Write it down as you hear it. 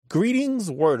Greetings,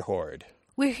 Word Horde.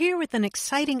 We're here with an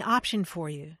exciting option for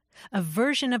you. A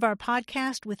version of our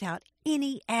podcast without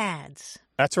any ads.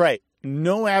 That's right.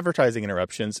 No advertising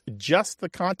interruptions, just the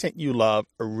content you love,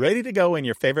 ready to go in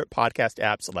your favorite podcast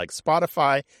apps like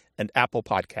Spotify and Apple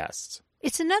Podcasts.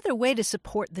 It's another way to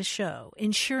support the show,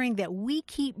 ensuring that we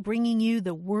keep bringing you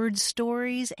the word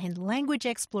stories and language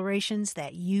explorations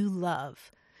that you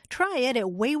love. Try it at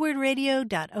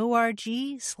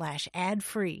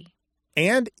waywardradio.org/ad-free.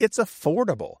 And it's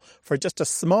affordable. For just a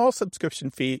small subscription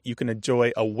fee, you can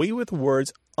enjoy Away with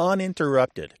Words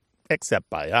uninterrupted, except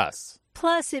by us.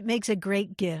 Plus, it makes a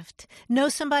great gift. Know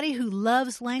somebody who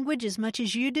loves language as much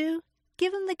as you do?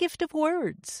 Give them the gift of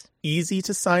words. Easy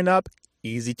to sign up,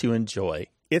 easy to enjoy.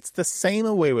 It's the same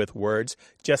Away with Words,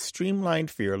 just streamlined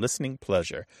for your listening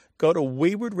pleasure. Go to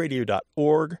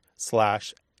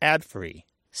waywardradio.org/ad-free.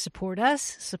 Support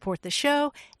us, support the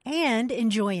show, and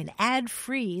enjoy an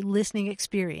ad-free listening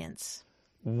experience.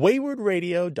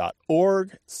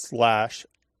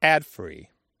 waywardradio.org/ad-free.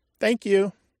 Thank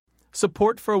you.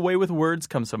 Support for Away with Words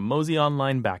comes from Mozy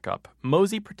Online Backup.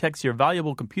 Mozy protects your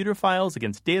valuable computer files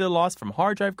against data loss from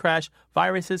hard drive crash,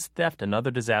 viruses, theft, and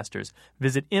other disasters.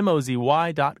 Visit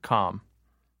mozy.com.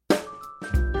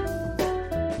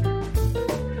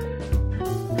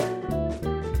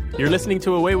 You're listening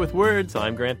to Away with Words.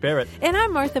 I'm Grant Barrett. And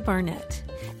I'm Martha Barnett.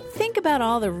 Think about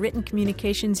all the written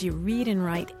communications you read and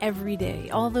write every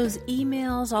day. All those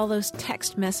emails, all those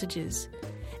text messages.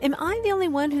 Am I the only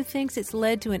one who thinks it's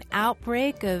led to an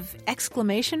outbreak of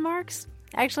exclamation marks?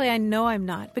 Actually, I know I'm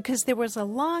not, because there was a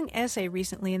long essay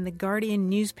recently in the Guardian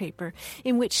newspaper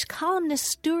in which columnist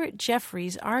Stuart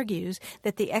Jeffries argues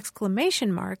that the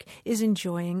exclamation mark is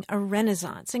enjoying a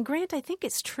renaissance. And Grant, I think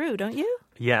it's true, don't you?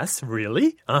 Yes,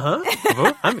 really?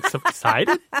 Uh-huh. I'm so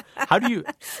excited. I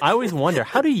always wonder,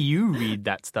 how do you read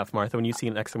that stuff, Martha, when you see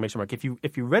an exclamation mark? If you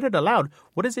read it aloud,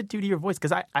 what does it do to your voice?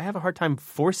 Because I have a hard time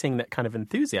forcing that kind of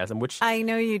enthusiasm, which... I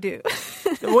know you do.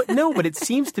 No, but it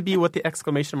seems to be what the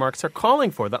exclamation marks are calling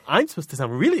for, that I'm supposed to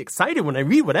sound really excited when I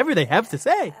read whatever they have to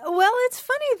say. Well, it's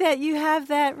funny that you have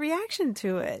that reaction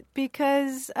to it,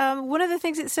 because one of the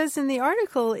things it says in the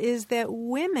article is that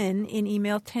women in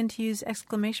email tend to use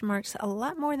exclamation marks a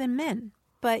lot more than men.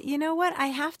 But you know what? I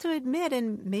have to admit,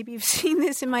 and maybe you've seen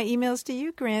this in my emails to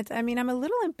you, Grant, I mean, I'm a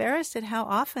little embarrassed at how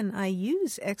often I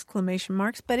use exclamation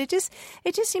marks, but it just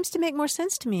seems to make more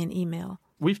sense to me in email.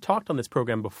 We've talked on this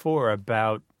program before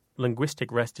about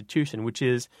linguistic restitution, which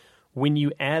is when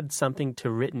you add something to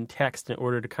written text in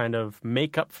order to kind of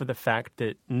make up for the fact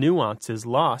that nuance is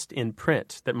lost in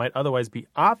print that might otherwise be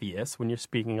obvious when you're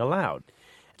speaking aloud.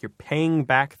 You're paying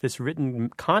back this written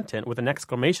content with an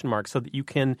exclamation mark so that you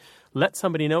can let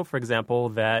somebody know, for example,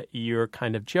 that you're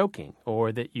kind of joking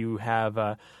or that you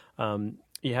have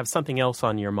something else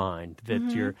on your mind,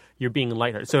 that you're being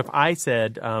lighthearted. So if I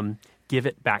said, give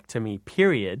it back to me,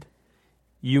 period,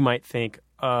 you might think,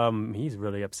 he's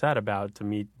really upset about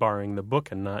me borrowing the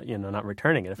book and not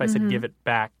returning it. If I said, give it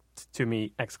back to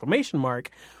me, exclamation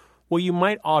mark, well, you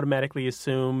might automatically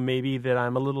assume maybe that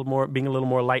I'm being a little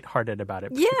more lighthearted about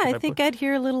it. Yeah, I think I'd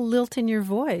hear a little lilt in your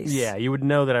voice. Yeah, you would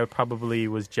know that I probably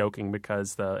was joking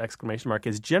because the exclamation mark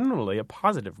is generally a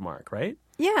positive mark, right?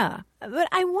 Yeah, but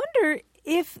I wonder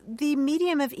if the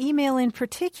medium of email in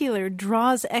particular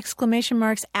draws exclamation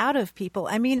marks out of people.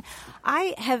 I mean,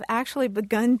 I have actually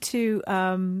begun to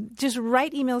just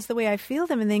write emails the way I feel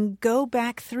them and then go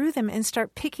back through them and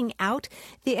start picking out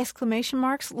the exclamation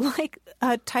marks like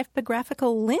a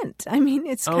typographical lint. I mean,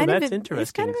 it's kind of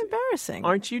embarrassing.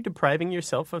 Aren't you depriving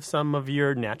yourself of some of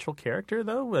your natural character,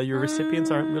 though? Your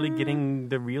recipients aren't really getting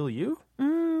the real you?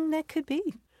 That could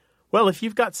be. Well, if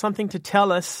you've got something to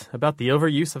tell us about the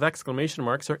overuse of exclamation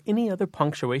marks or any other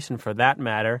punctuation for that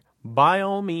matter, by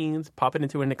all means, pop it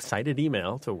into an excited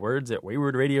email to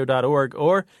words@waywardradio.org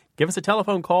or give us a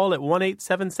telephone call at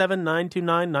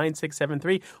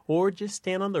 1-877-929-9673 or just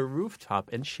stand on the rooftop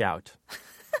and shout.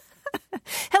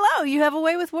 Hello, you have a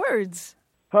way with words.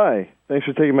 Hi, thanks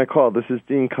for taking my call. This is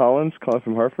Dean Collins calling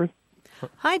from Hartford.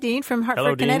 Hi, Dean, from Hartford,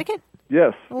 Hello, Dean. Connecticut.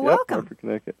 Yes. Welcome. Yep, Hartford,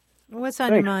 Connecticut. What's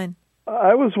on your mind?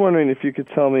 I was wondering if you could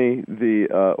tell me the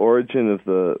origin of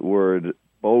the word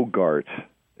Bogart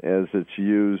as it's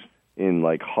used in,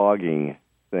 like, hogging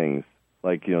things.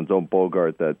 Like, don't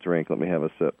Bogart that drink, let me have a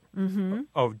sip. Mm-hmm.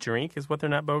 Oh, drink is what they're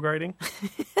not Bogarting?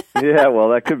 Yeah, well,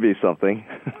 that could be something.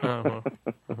 Uh-huh.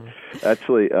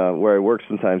 Actually, where I work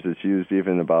sometimes it's used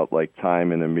even about, like,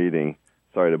 time in a meeting.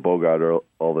 Sorry to Bogart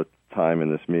all the time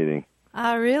in this meeting.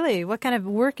 Really? What kind of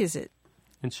work is it?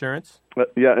 Insurance?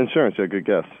 Yeah, insurance. Yeah, good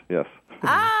guess. Yes.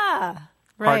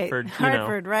 Right.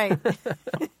 Hartford, right.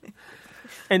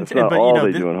 That's not all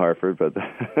they do in Hartford, but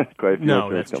quite a few No,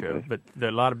 insurance that's companies. true. But there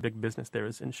are a lot of big business there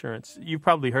is insurance. You've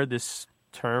probably heard this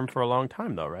term for a long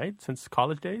time, though, right? Since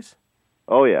college days?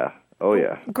 Oh, yeah.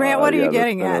 Grant, what are you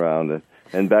getting that's been at? around.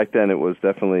 And back then, it was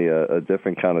definitely a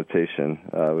different connotation.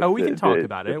 We can talk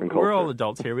about it. Different We're all culture.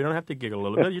 adults here. We don't have to giggle a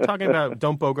little bit. You're talking about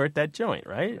Don't Bogart That Joint,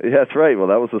 right? Yeah, that's right. Well,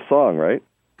 that was a song, right?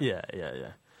 Yeah.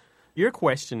 Your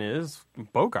question is,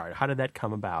 Bogart, how did that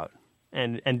come about?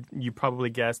 And you probably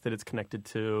guessed that it's connected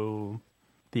to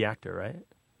the actor, right?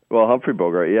 Well, Humphrey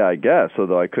Bogart, yeah, I guess,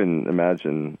 although I couldn't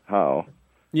imagine how.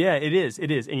 Yeah, it is.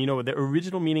 And you know, the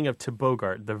original meaning of to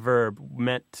bogart, the verb,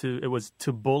 it was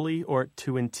to bully or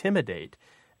to intimidate,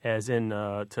 as in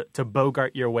to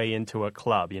bogart your way into a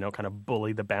club, kind of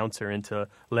bully the bouncer into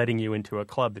letting you into a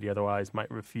club that he otherwise might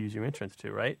refuse you entrance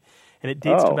to, right? And it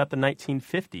dates to about the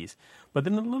 1950s. But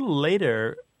then a little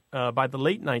later, by the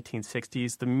late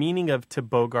 1960s, the meaning of to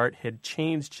bogart had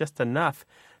changed just enough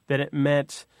that it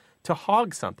meant to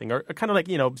hog something, or kind of like,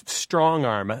 strong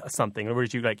arm something, in other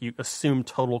words, you assume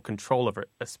total control over it,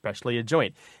 especially a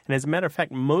joint. And as a matter of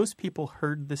fact, most people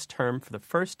heard this term for the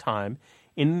first time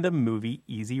in the movie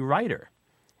Easy Rider,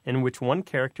 in which one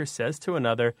character says to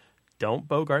another, "Don't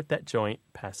bogart that joint,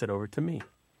 pass it over to me."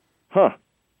 Huh.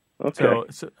 Okay.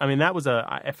 So I mean, that was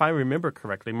if I remember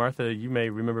correctly, Martha, you may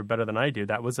remember better than I do,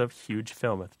 that was a huge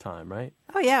film at the time, right?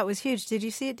 Oh, yeah, it was huge. Did you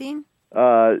see it, Dean?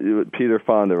 Peter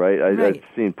Fonda, right? Right. I've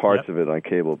seen parts of it on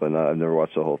cable, but I've never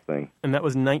watched the whole thing. And that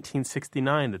was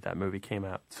 1969 that movie came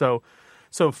out. So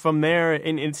from there,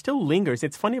 and it still lingers.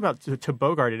 It's funny about to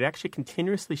Bogart, it actually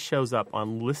continuously shows up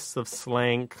on lists of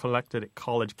slang collected at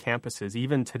college campuses,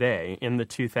 even today in the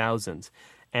 2000s.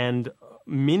 And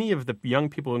many of the young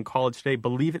people in college today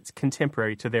believe it's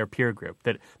contemporary to their peer group,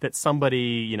 that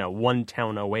somebody, one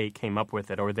town away came up with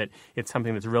it, or that it's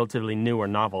something that's relatively new or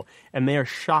novel. And they are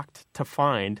shocked to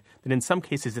find that in some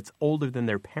cases it's older than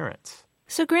their parents.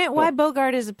 So, Grant, why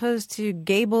Bogart as opposed to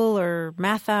Gable or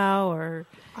Mathau or...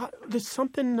 There's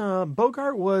something,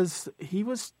 Bogart was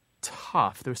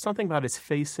tough. There was something about his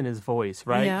face and his voice,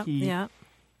 right? Yeah.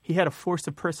 He had a force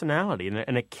of personality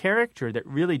and a character that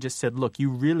really just said, look, you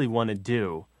really want to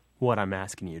do what I'm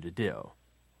asking you to do,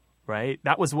 right?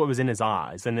 That was what was in his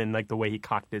eyes, and then like the way he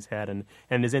cocked his head and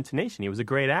his intonation. He was a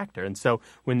great actor. And so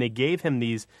when they gave him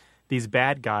these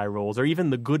bad guy roles, or even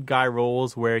the good guy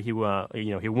roles where he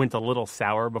went a little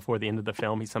sour before the end of the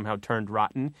film, he somehow turned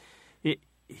rotten,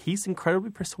 he's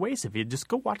incredibly persuasive. You just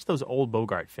go watch those old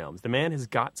Bogart films. The man has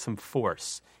got some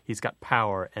force. He's got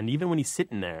power. And even when he's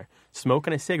sitting there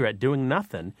smoking a cigarette, doing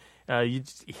nothing,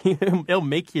 he'll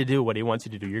make you do what he wants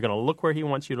you to do. You're going to look where he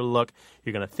wants you to look.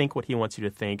 You're going to think what he wants you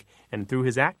to think. And through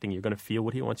his acting, you're going to feel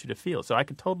what he wants you to feel. So I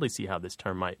could totally see how this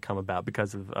term might come about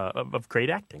because of great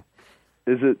acting.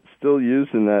 Is it still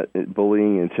used in that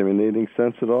bullying, intimidating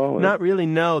sense at all? Or? Not really,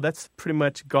 no. That's pretty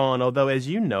much gone. Although, as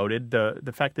you noted,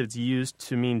 the fact that it's used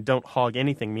to mean don't hog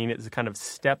anything it's kind of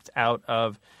stepped out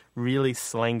of really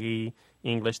slangy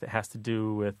English that has to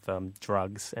do with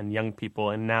drugs and young people.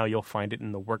 And now you'll find it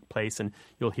in the workplace, and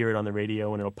you'll hear it on the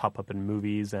radio, and it'll pop up in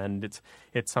movies. And it's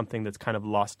something that's kind of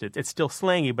lost it. It's still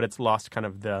slangy, but it's lost kind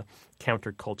of the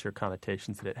counterculture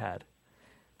connotations that it had.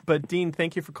 But, Dean,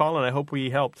 thank you for calling. I hope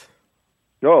we helped.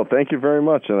 Oh, thank you very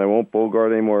much, and I won't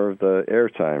bogart any more of the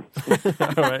airtime.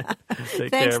 All right. Take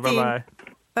Thanks, care. Bye-bye.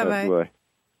 Bye-bye. Bye.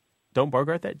 Don't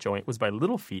Bogart That Joint was by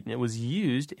Little Feat, and it was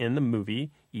used in the movie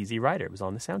Easy Rider. It was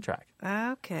on the soundtrack.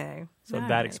 Okay. So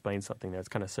that explains something there. It's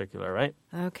kind of circular, right?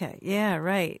 Okay. Yeah,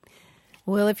 right.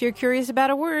 Well, if you're curious about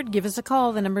a word, give us a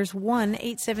call. The number's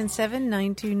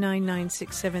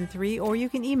 1-877-929-9673, or you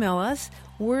can email us,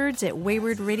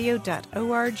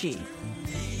 words@waywardradio.org.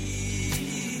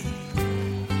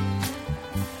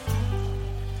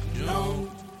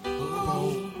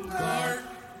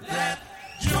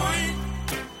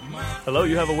 Hello,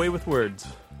 you have a way with words.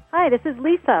 Hi, this is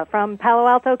Lisa from Palo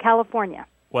Alto, California.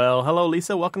 Well, hello,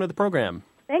 Lisa. Welcome to the program.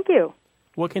 Thank you.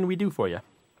 What can we do for you?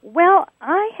 Well,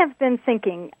 I have been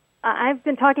thinking, I've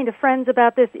been talking to friends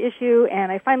about this issue,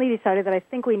 and I finally decided that I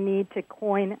think we need to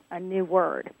coin a new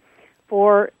word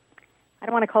for, I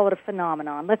don't want to call it a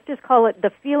phenomenon. Let's just call it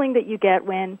the feeling that you get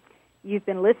when you've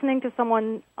been listening to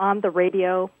someone on the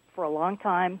radio for a long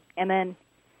time, and then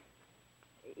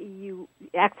you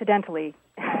accidentally,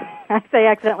 I say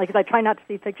accidentally because I try not to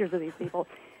see pictures of these people,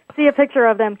 see a picture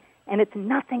of them, and it's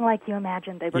nothing like you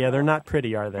imagined they were. Yeah, they're not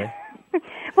pretty, are they?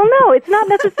 Well, no, it's not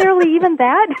necessarily even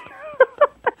that.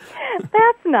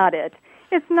 That's not it.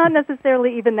 It's not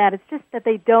necessarily even that. It's just that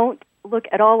they don't look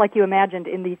at all like you imagined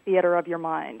in the theater of your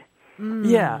mind.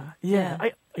 Yeah.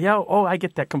 Yeah, I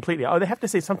get that completely. They have to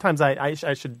say sometimes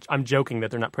I'm joking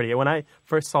that they're not pretty. When I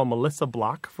first saw Melissa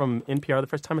Block from NPR the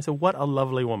first time, I said, what a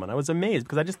lovely woman. I was amazed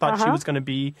because I just thought she was going to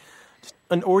be just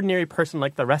an ordinary person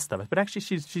like the rest of us. But actually,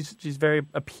 she's very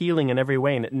appealing in every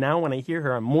way. And now when I hear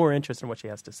her, I'm more interested in what she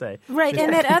has to say. Right,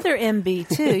 and that other MB,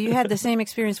 too. You had the same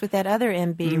experience with that other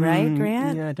MB, right,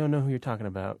 Grant? Yeah, I don't know who you're talking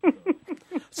about.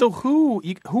 So who,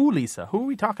 Lisa? Who are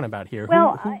we talking about here?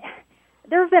 Well,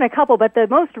 there have been a couple, but the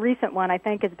most recent one, I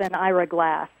think, has been Ira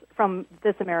Glass from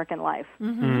This American Life.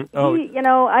 Oh. He,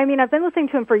 I've been listening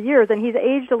to him for years, and he's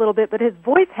aged a little bit, but his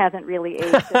voice hasn't really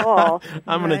aged at all.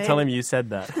 I'm going to tell him you said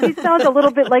that. He sounds a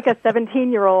little bit like a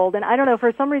 17-year-old, and I don't know,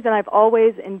 for some reason I've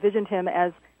always envisioned him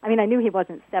as, I knew he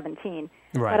wasn't 17,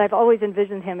 right. but I've always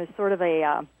envisioned him as sort of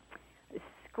a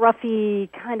scruffy,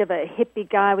 kind of a hippie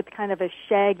guy with kind of a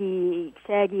shaggy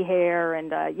hair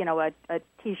and, a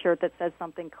T-shirt that says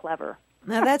something clever.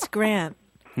 Now, that's Grant.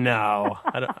 No,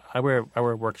 I wear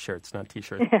work shirts, not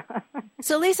T-shirts. Yeah.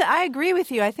 So, Lisa, I agree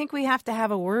with you. I think we have to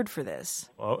have a word for this.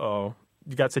 Uh-oh.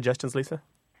 You got suggestions, Lisa?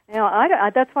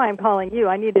 That's why I'm calling you.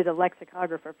 I needed a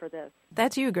lexicographer for this.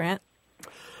 That's you, Grant.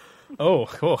 Oh,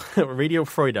 cool. Radio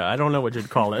Freuda. I don't know what you'd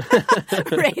call it.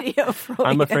 Radio Freuda.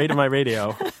 I'm afraid of my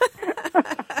radio.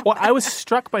 Well, I was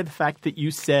struck by the fact that you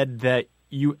said that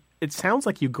it sounds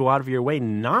like you go out of your way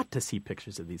not to see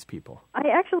pictures of these people. I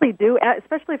actually do,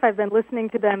 especially if I've been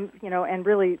listening to them, and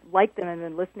really like them and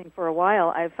been listening for a while.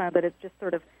 I've found that it's just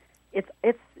sort of, it's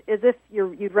as if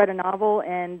you've read a novel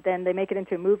and then they make it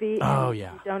into a movie. And you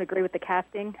don't agree with the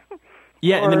casting.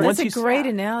 Yeah, and then that's a great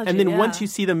analogy. And then once you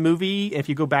see the movie, if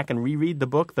you go back and reread the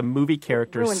book, the movie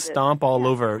characters stomp all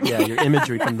over your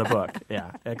imagery from the book. Yeah,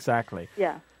 exactly.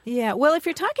 Yeah. Yeah, well, if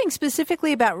you're talking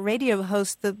specifically about radio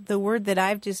hosts, the word that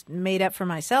I've just made up for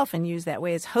myself and used that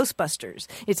way is hostbusters.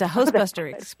 It's a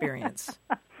hostbuster experience.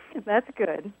 That's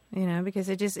good. Because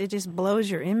it just blows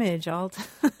your image all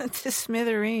to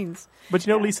smithereens. But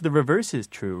Lisa, the reverse is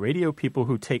true. Radio people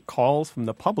who take calls from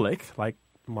the public, like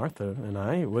Martha and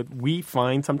I, we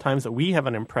find sometimes that we have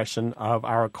an impression of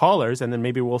our callers, and then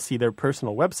maybe we'll see their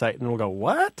personal website, and we'll go,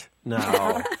 what?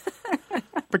 No.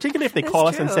 Particularly if they call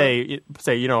us and say,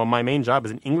 my main job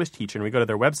is an English teacher, and we go to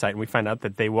their website and we find out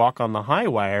that they walk on the high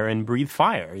wire and breathe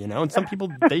fire, and some people,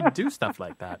 they do stuff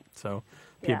like that. So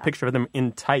a picture of them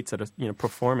in tights at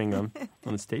performing on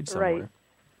a stage somewhere. Right.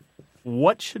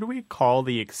 What should we call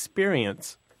the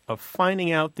experience of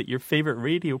finding out that your favorite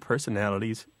radio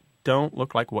personalities don't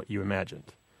look like what you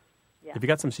imagined? Yeah. If you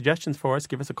got some suggestions for us,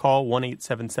 give us a call,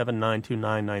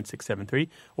 1-877-929-9673,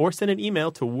 or send an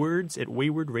email to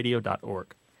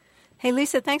words@waywardradio.org. Hey,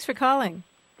 Lisa, thanks for calling.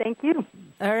 Thank you.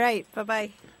 All right, bye-bye.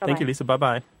 Thank you, Lisa.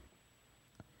 Bye-bye.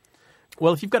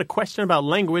 Well, if you've got a question about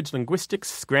language,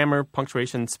 linguistics, grammar,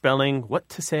 punctuation, spelling, what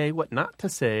to say, what not to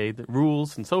say, the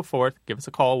rules, and so forth, give us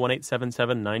a call,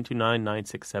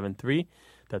 1-877-929-9673.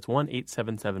 That's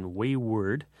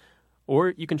 1-877-WAYWORD.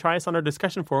 Or you can try us on our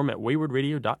discussion forum at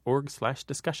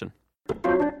waywardradio.org/discussion.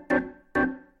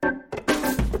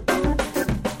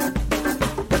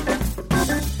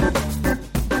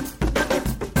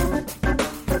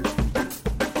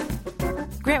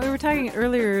 Grant, we were talking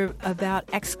earlier about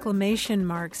exclamation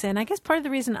marks, and I guess part of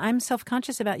the reason I'm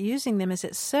self-conscious about using them is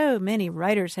that so many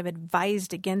writers have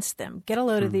advised against them. Get a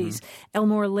load of these.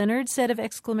 Elmore Leonard said of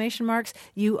exclamation marks,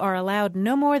 you are allowed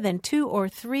no more than 2 or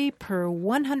 3 per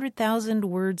 100,000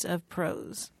 words of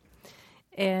prose.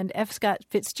 And F. Scott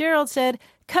Fitzgerald said,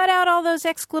 cut out all those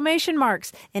exclamation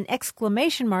marks. An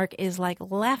exclamation mark is like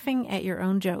laughing at your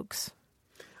own jokes.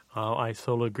 Oh, I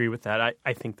totally agree with that.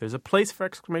 I think there's a place for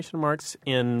exclamation marks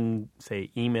in, say,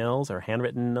 emails or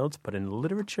handwritten notes, but in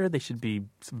literature, they should be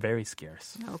very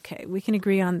scarce. Okay, we can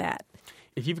agree on that.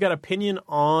 If you've got opinion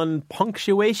on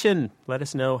punctuation, let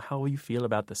us know how you feel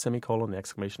about the semicolon, the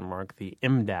exclamation mark, the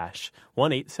M-dash,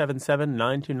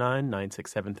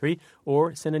 1-877-929-9673,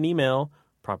 or send an email,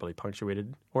 properly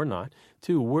punctuated or not,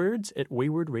 to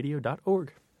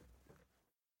words@waywardradio.org.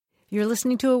 You're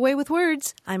listening to Away with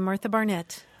Words. I'm Martha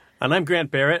Barnett. And I'm Grant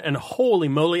Barrett, and holy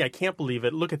moly, I can't believe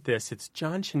it. Look at this. It's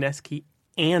John Chinesky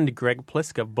and Greg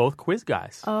Pliska, both quiz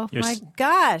guys. Oh, my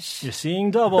gosh. You're seeing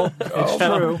double. It's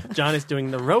true. John is doing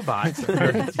the robot,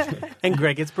 and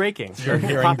Greg is breaking. You're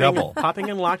hearing double. Popping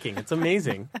and locking. It's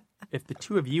amazing. If the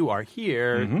two of you are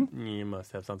here, you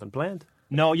must have something planned.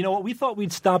 No, you know what? We thought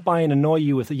we'd stop by and annoy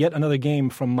you with yet another game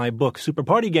from my book, Super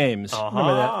Party Games.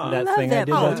 Remember that thing I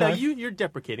did Oh, that no, time? you're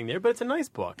deprecating there, but it's a nice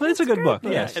book. But it's a good book.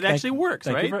 Yeah, Yes. it actually works,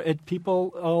 Thank right? you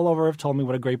people all over have told me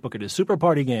what a great book it is. Super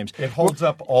Party Games. It holds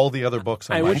up all the other books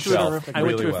on my shelf I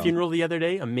went really to a well. funeral the other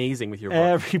day. Amazing with your book.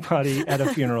 Everybody at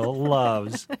a funeral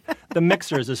loves. The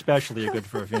mixers especially are good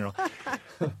for a funeral.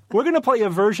 We're going to play a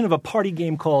version of a party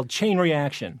game called Chain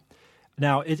Reaction.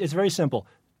 Now, it's very simple.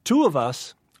 Two of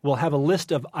us will have a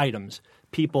list of items,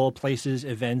 people, places,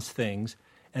 events, things,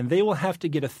 and they will have to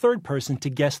get a third person to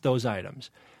guess those items.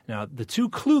 Now, the two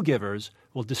clue givers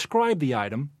will describe the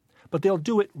item, but they'll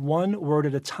do it one word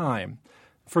at a time.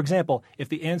 For example, if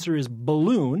the answer is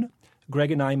balloon,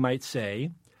 Greg and I might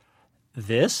say,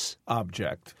 this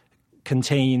object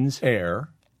contains air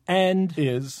and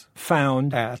is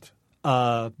found at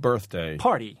a birthday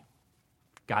party.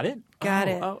 Got it? Got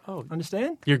it. Oh.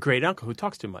 Understand? Your great uncle who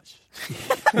talks too much.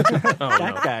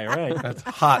 That guy, right. That's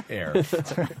hot air.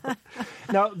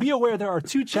 Now, be aware there are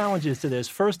two challenges to this.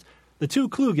 First, the two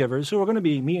clue givers, who are going to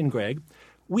be me and Greg,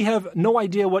 we have no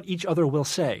idea what each other will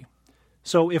say.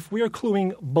 So if we're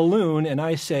cluing balloon and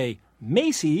I say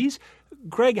Macy's,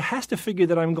 Greg has to figure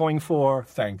that I'm going for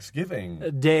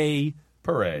Thanksgiving day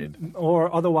parade.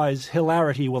 or otherwise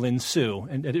hilarity will ensue.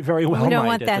 And it very well We don't might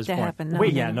want at that this to point. happen. No,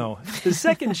 Wait, no. The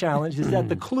second challenge is that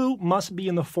the clue must be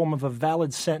in the form of a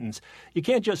valid sentence. You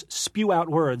can't just spew out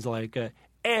words like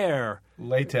air,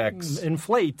 Latex,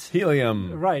 inflate.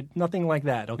 helium. Right, nothing like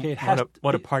that. Okay, it has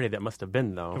What a party that must have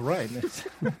been, though. Right.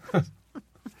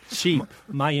 Cheap.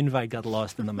 My invite got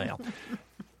lost in the mail.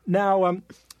 Now,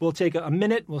 we'll take a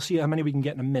minute. We'll see how many we can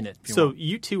get in a minute. So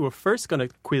you two are first going to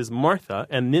quiz Martha,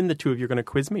 and then the two of you are going to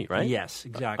quiz me, right? Yes,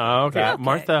 exactly. Okay. That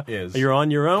Martha, is you're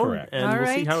on your own, correct. and All we'll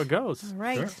see right. how it goes. All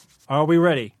right. Sure. Are we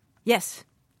ready? Yes.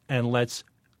 And let's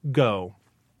go.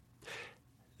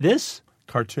 This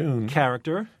Cartoon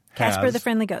character, Casper has the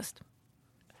Friendly Ghost.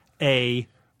 a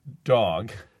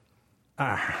dog,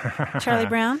 Charlie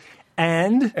Brown.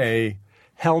 and a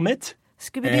helmet,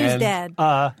 Scooby Doo's And, dad.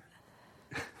 uh,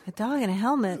 A dog and a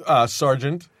helmet.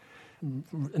 sergeant,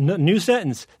 new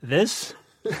sentence. This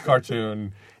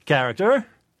cartoon character,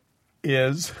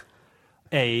 is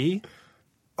a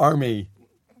army.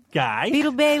 guy.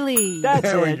 Beetle Bailey. That's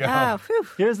There we it. go. Oh, phew.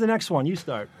 Here's the next one. You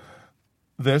start.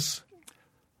 This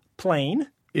Plane,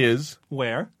 is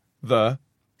where the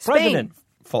Spain. president.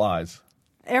 flies.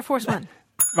 Air Force One.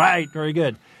 Right, very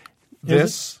good.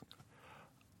 This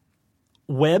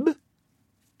Web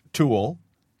tool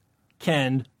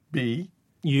can be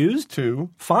used to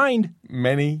find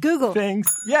many Google. things.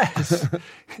 Yes.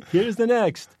 Here's the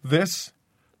next. this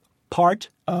Part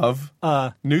of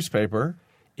newspaper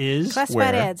is Classified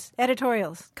Where? ads.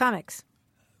 Editorials. Comics.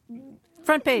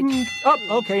 Front page.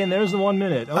 okay, and there's the 1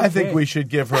 minute. Okay. I think we should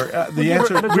give her the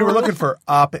answer. We were looking for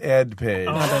op-ed page.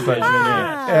 But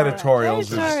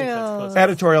editorials. Editorials.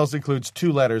 Editorials includes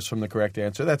 2 letters from the correct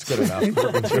answer. That's good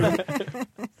enough.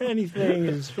 anything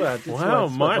is what? Wow,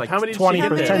 Mark, how many did she 20 get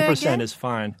there? 10% is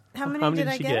fine. How many How many did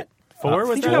I she get? 4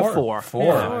 was think you that? got 4. Four.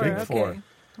 Yeah. Big okay. 4.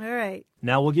 All right.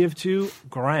 Now we'll give to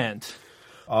Grant.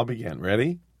 I'll begin.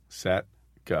 Ready, set,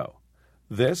 go.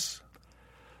 This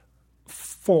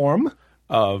Form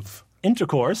of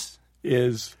intercourse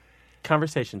is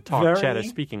Conversation, talk, Very- chatter,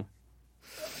 speaking,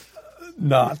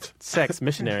 not sex,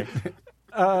 missionary.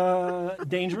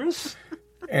 dangerous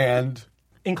and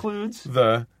includes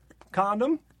the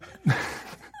condom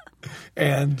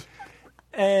and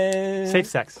and Safe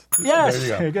sex. Yes,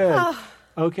 There you good.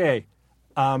 Okay.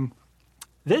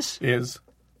 This is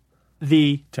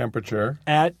the temperature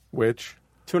at which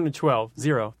 212,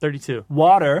 0, 32.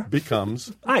 water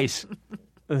becomes ice.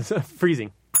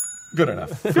 Freezing. good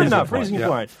enough. Good enough. point, Freezing yeah.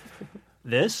 point.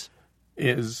 This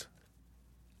Is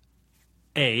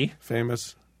a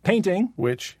famous painting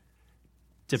which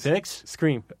depicts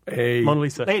Scream. a Mona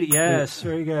Lisa. lady. Yes,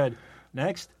 very good.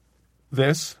 Next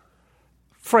this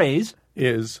phrase.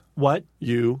 is What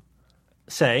you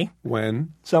say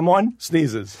when someone?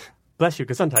 sneezes. Bless you,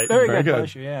 Gesundheit. Very Very good. good.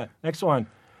 Bless you, yeah. Next one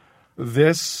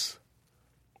This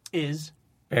is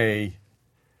a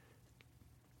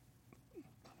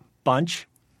bunch.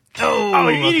 Oh,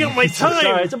 you're eating up my time.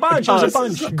 Sorry, it's a bunch. It was a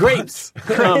bunch. Grapes.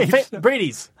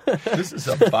 Brady's. this is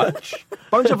a bunch.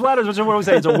 Bunch of letters. What's the word we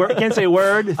say? It's a word. Can't say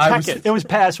word. I was- It was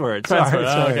password. Sorry. Password,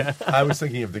 sorry. okay. I was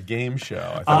thinking of the game show.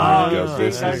 I thought we would go,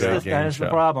 this is a game That's show. the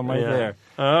problem right Yeah. there.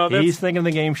 Oh, that's- He's thinking of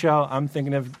the game show. I'm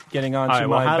thinking of getting onto All right,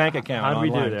 well, my bank account. How'd we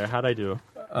do online. there? How'd I do?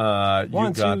 You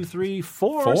 1, got 2, 3,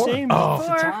 4. 4? Same. Oh. It's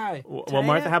a tie. Well,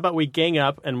 Martha, how about we gang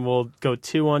up and we'll go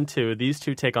 2 on 2. These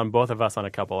two take on both of us on a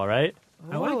couple, all right?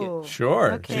 I like it. Oh.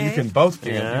 Sure. Okay. So you can both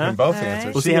Yeah. you can both All right.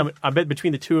 answer. We'll see how. I bet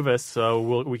between the two of us,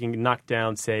 so we can knock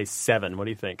down, say 7. What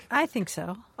do you think? I think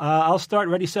so. I'll start.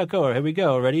 Ready, set, go. Here we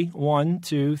go. Ready? 1,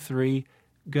 2, 3,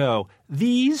 go.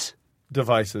 These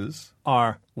devices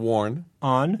are worn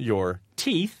on your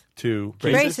teeth. to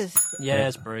Braces.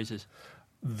 Yes, braces.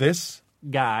 This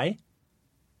Guy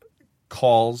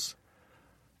calls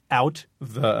out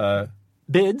the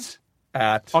bids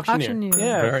At Auctioneer.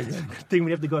 Yeah. Very good. Good thing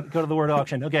we have to go to the word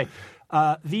auction. Okay.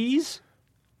 These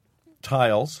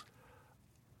tiles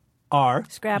are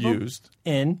Scrabble. used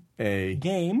in a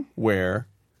game where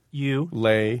you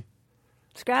lay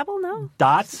Scrabble? No.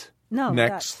 dots No.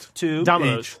 next to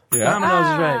Dominoes. each. Yeah. Dominoes is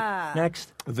Ah. right.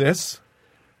 Next This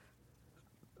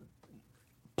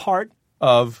part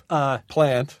of Uh,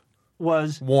 plant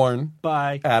was worn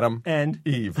by Adam and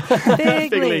Eve.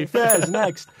 Big leaf. yes,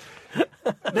 next.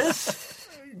 This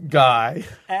Guy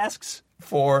asks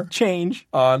for change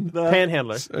on the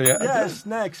Panhandler. yeah. Yes,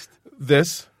 next.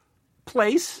 This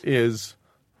Place is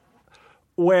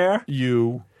where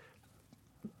you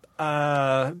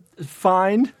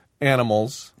find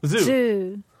animals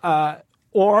Zoo.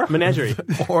 or Menagerie.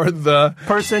 or the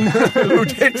person who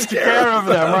takes care of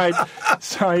them, right?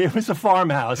 Sorry, it was a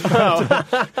farmhouse.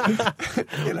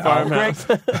 Farmhouse.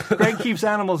 Greg keeps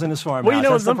animals in his farmhouse. Well, you know,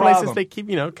 in That's some the places problem. they keep,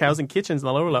 cows in kitchens in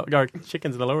the lower level, or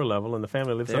chickens in the lower level, and the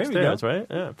family lives There we upstairs, go. right?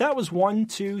 Yeah. That was 1,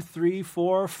 2, 3,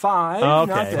 4, 5. Okay. Not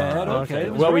bad. Okay.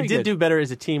 It was Well, we very did good. do better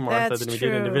as a team, Martha, That's than we true.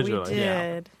 did individually. We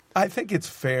did. I think it's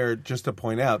fair just to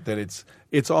point out that it's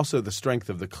also the strength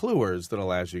of the cluers that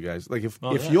allows you guys. Like if you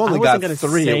I only wasn't got gonna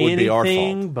 3, say it would be our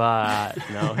anything, fault.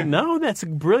 But no, that's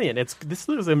brilliant. This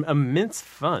was immense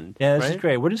fun. Yeah, this right? is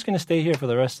great. We're just going to stay here for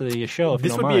the rest of the show. If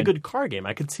This you would don't be a mind. good car game.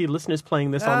 I could see listeners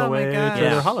playing this on the Oh, my way to gosh.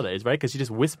 their Yes. holidays, right? Because you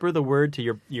just whisper the word to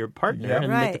your partner Yep.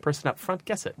 and make the Right. person up front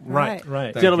guess it. Right.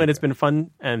 Thank Gentlemen, you. it's been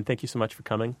fun, and thank you so much for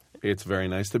coming. It's very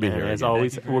nice to be And here. as again.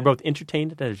 always, we're both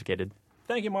entertained and educated.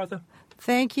 Thank you, Martha.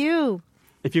 Thank you.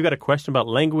 If you've got a question about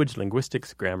language,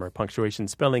 linguistics, grammar, punctuation,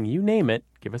 spelling, you name it,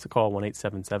 give us a call,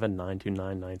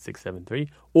 1-877-929-9673,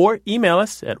 or email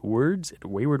us at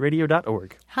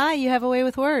words@waywardradio.org. Hi, you have a way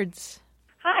with words.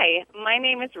 Hi, my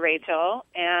name is Rachel,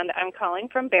 and I'm calling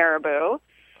from Baraboo.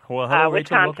 Well, hello,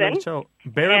 Rachel. Welcome to the Wisconsin. show.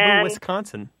 Baraboo, And-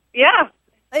 Wisconsin. Yeah.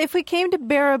 If we came to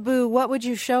Baraboo, what would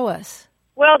you show us?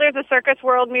 Well, there's a Circus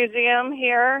World Museum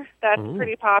here that's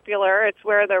pretty popular. It's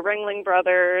where the Ringling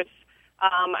Brothers,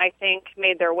 I think,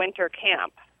 made their winter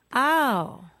camp.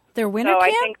 Oh, their winter So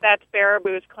camp? I think that's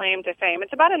Baraboo's claim to fame.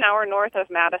 It's about an hour north of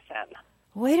Madison.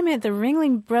 Wait a minute, the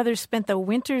Ringling Brothers spent the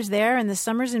winters there and the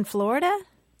summers in Florida?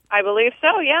 I believe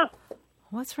so, yeah.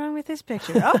 What's wrong with this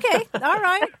picture? Okay, all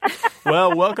right.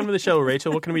 Well, welcome to the show,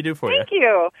 Rachel. What can we do for you? Thank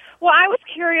you. Well, I was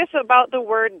curious about the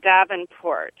word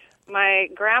Davenport. My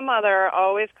grandmother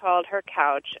always called her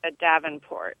couch a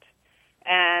Davenport.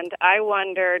 And I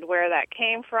wondered where that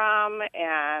came from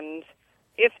and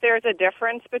if there's a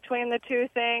difference between the two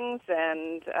things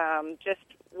and just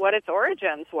what its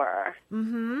origins were.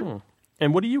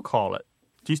 And what do you call it?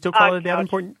 Do you still call it a couch.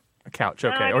 Davenport? A couch,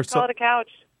 okay. I just call it a couch.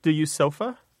 Do you use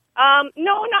sofa?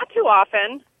 No, not too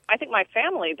often. I think my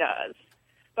family does.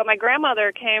 But my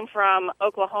grandmother came from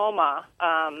Oklahoma,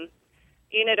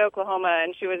 Enid, Oklahoma,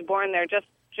 and she was born there just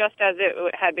as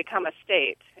it had become a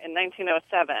state in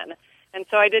 1907. And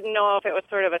so I didn't know if it was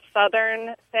sort of a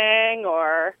southern thing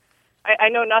or I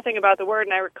know nothing about the word,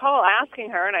 and I recall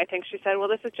asking her, and I think she said, well,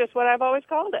 this is just what I've always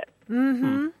called it.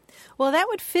 Well, that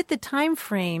would fit the time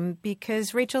frame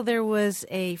because, Rachel, there was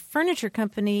a furniture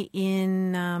company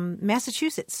in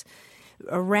Massachusetts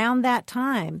around that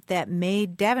time that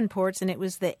made Davenports, and it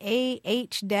was the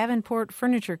A.H. Davenport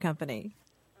Furniture Company.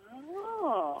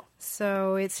 Oh.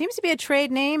 So it seems to be a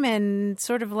trade name, and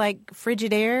sort of like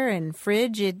Frigidaire and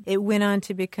fridge, it went on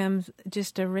to become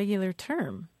just a regular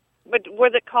term. But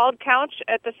was it called couch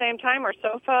at the same time or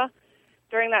sofa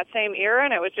during that same era,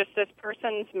 and it was just this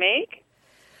person's make?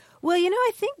 Well,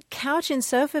 I think couch and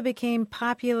sofa became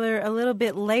popular a little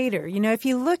bit later. If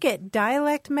you look at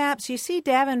dialect maps, you see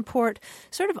Davenport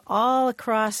sort of all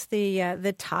across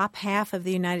the top half of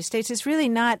the United States. It's really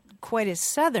not quite as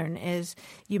southern as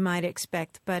you might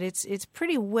expect, but it's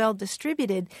pretty well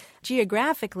distributed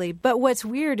geographically. But what's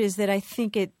weird is that I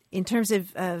think in terms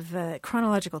of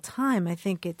chronological time, I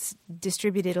think it's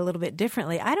distributed a little bit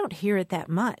differently. I don't hear it that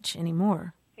much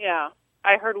anymore. Yeah.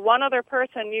 I heard one other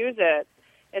person use it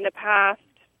in the past,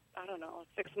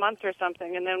 6 months or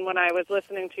something. And then when I was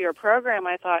listening to your program,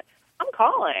 I thought, I'm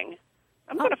calling.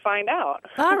 I'm going to find out.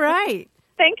 All right.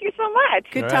 Thank you so much.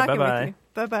 Good All right, talking bye-bye. with you.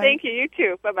 Bye-bye. Thank you. You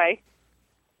too. Bye-bye.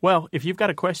 Well, if you've got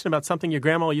a question about something your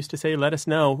grandma used to say, let us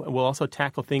know. We'll also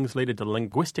tackle things related to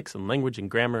linguistics and language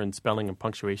and grammar and spelling and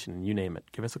punctuation and you name it.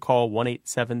 Give us a call,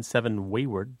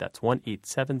 1-877-WAYWARD. That's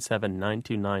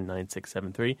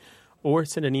 1-877-929-9673. Or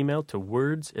send an email to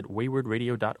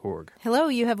words@waywardradio.org. Hello,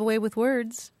 you have a way with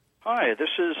words. Hi, this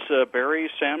is Barry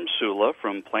Samsula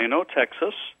from Plano,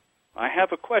 Texas. I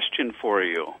have a question for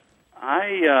you.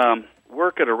 I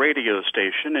work at a radio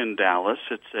station in Dallas.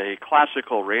 It's a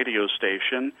classical radio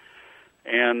station,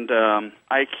 And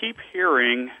I keep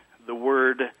hearing the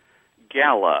word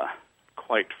gala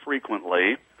quite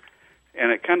frequently,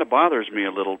 and it kind of bothers me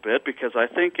a little bit because I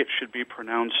think it should be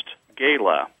pronounced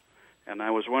gala. And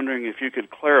I was wondering if you could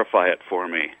clarify it for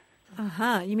me.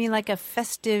 Uh-huh. You mean like a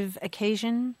festive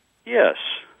occasion? Yes.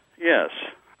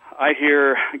 I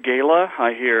hear gala,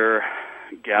 I hear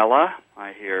gala,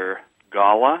 I hear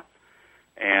gala,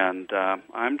 and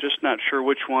I'm just not sure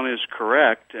which one is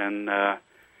correct, and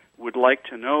would like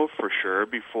to know for sure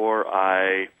before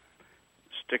I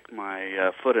stick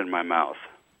my foot in my mouth.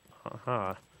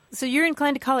 Uh-huh. So you're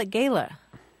inclined to call it gala?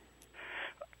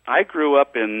 I grew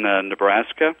up in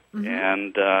Nebraska,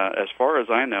 and as far as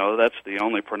I know, that's the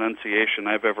only pronunciation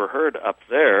I've ever heard up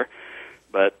there.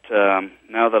 But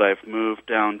now that I've moved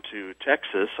down to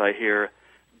Texas, I hear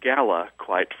gala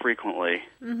quite frequently.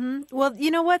 Mm-hmm. Well,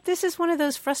 you know what? This is one of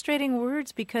those frustrating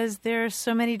words because there are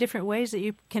so many different ways that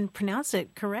you can pronounce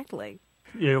it correctly.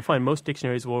 Yeah, you'll find most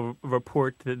dictionaries will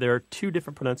report that there are two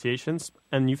different pronunciations,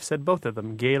 and you've said both of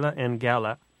them, gala and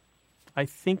gala. I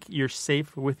think you're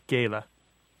safe with gala.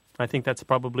 I think that's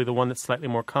probably the one that's slightly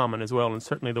more common as well, and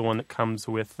certainly the one that comes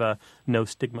with no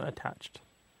stigma attached.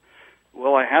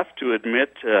 Well, I have to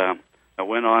admit, I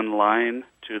went online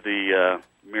to the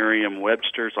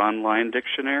Merriam-Webster's online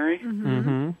dictionary,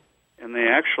 and they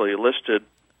actually listed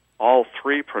all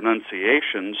three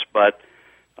pronunciations, but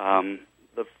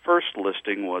the first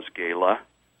listing was gala.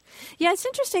 Yeah, it's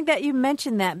interesting that you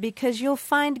mentioned that because you'll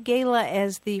find gala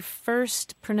as the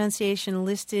first pronunciation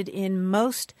listed in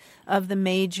most of the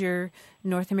major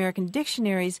North American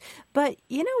dictionaries. But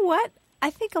you know what? I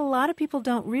think a lot of people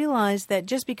don't realize that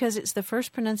just because it's the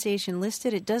first pronunciation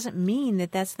listed, it doesn't mean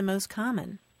that that's the most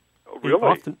common. Oh,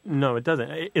 really? No, it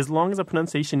doesn't. As long as a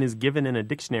pronunciation is given in a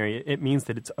dictionary, it means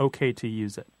that it's okay to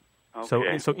use it.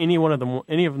 Okay. So any of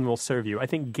them will serve you. I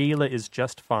think gala is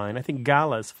just fine. I think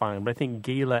gala is fine, but I think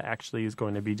gala actually is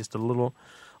going to be just a little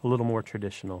more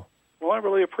traditional. Well, I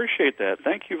really appreciate that.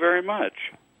 Thank you very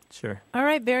much. Sure. All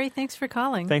right, Barry, thanks for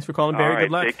calling. Thanks for calling, Barry. All right,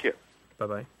 Good luck. take care.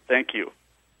 Bye-bye. Thank you.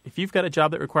 If you've got a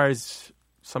job that requires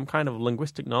some kind of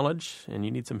linguistic knowledge and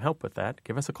you need some help with that,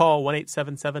 give us a call,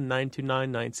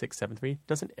 1-877-929-9673.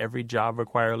 Doesn't every job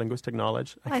require linguistic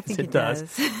knowledge? I think guess it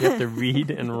does. You have to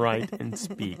read and write and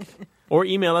speak. Or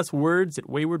email us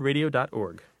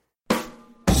words@waywardradio.org.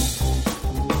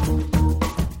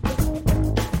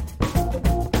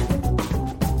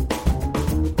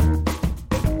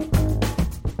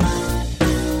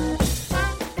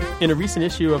 In a recent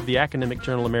issue of the academic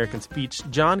journal American Speech,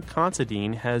 John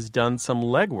Considine has done some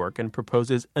legwork and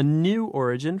proposes a new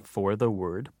origin for the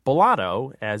word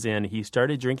blotto, as in he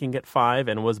started drinking at 5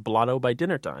 and was blotto by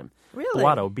dinner time. Really?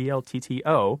 Blotto,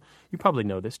 B-L-T-T-O. You probably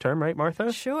know this term, right,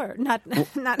 Martha? Sure. Not.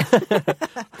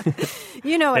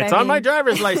 You know what It's I mean. on my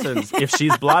driver's license. If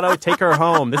she's blotto, take her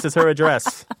home. This is her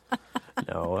address.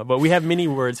 No, but we have many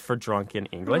words for drunk in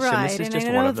English, right, and this is just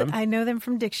one of them. I know them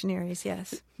from dictionaries,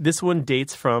 yes. This one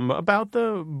dates from about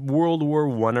the World War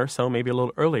I or so, maybe a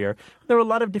little earlier. There were a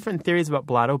lot of different theories about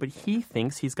blotto, but he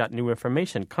thinks he's got new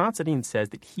information. Considine says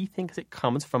that he thinks it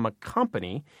comes from a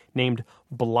company named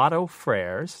Blotto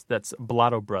Frères. That's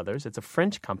Blotto Brothers. It's a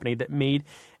French company that made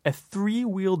a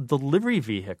 3-wheeled delivery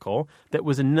vehicle that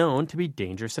was known to be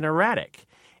dangerous and erratic.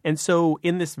 And so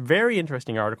in this very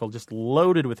interesting article, just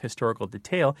loaded with historical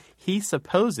detail, he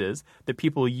supposes that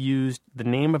people used the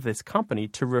name of this company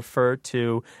to refer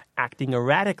to acting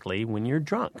erratically when you're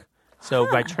drunk.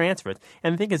 So by transfer.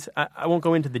 And the thing is, I won't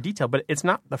go into the detail, but it's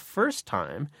not the first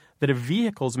time that a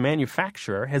vehicle's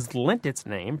manufacturer has lent its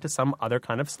name to some other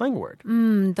kind of slang word.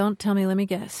 Don't tell me. Let me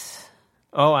guess.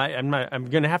 Oh, I'm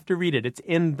going to have to read it. It's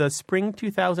in the spring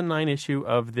 2009 issue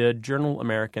of the Journal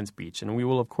American Speech, and we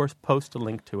will, of course, post a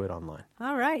link to it online.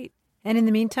 All right. And in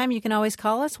the meantime, you can always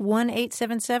call us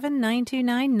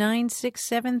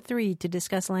 1-877-929-9673 to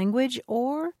discuss language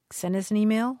or send us an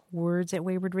email,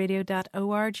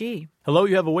 words@waywardradio.org. Hello,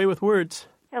 you have a way with words.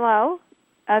 Hello.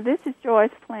 This is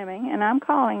Joyce Fleming, and I'm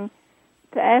calling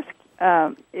to ask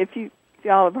if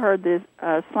y'all have heard this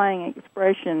slang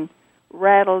expression,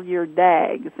 rattle your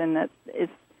dags, and that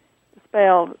it's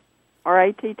spelled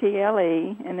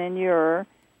R-A-T-T-L-E, and then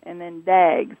and then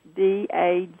dags,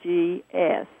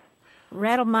 D-A-G-S.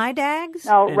 Rattle my dags?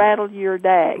 No, rattle your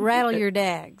dags. Rattle your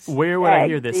dags. Where would I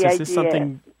hear this? D-A-G-S.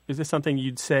 Is this something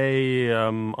you'd say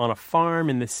on a farm,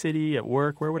 in the city, at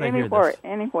work? Where would I hear this?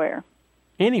 Anywhere.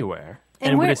 Anywhere?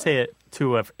 And would where- I say it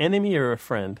to an enemy or a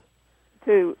friend?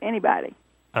 To anybody.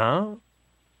 Oh.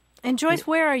 And Joyce,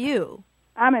 where are you?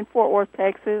 I'm in Fort Worth,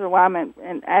 Texas.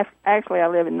 Actually, I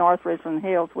live in North Richland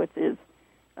Hills, which is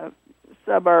a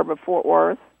suburb of Fort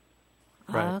Worth.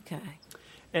 Right. Okay.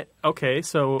 Okay,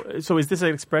 so is this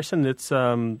an expression that's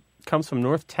comes from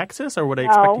North Texas, or would I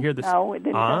expect to hear this? No, it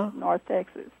didn't come from North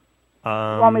Texas. You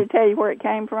Um, want me to tell you where it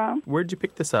came from? Where'd you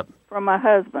pick this up? From my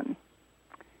husband.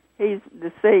 He's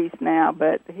deceased now,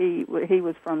 but he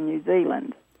was from New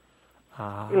Zealand.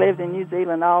 He lived in New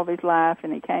Zealand all of his life,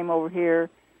 and he came over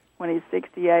here when he was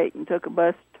 68 and took a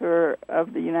bus tour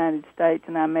of the United States,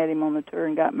 and I met him on the tour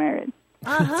and got married.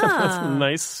 That's a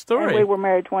nice story. And we were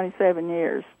married 27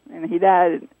 years, and he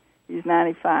died. He's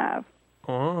 95.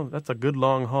 Oh, that's a good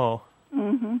long haul.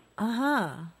 Mm-hmm. Uh-huh.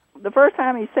 The first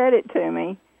time he said it to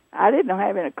me, I didn't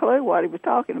have any clue what he was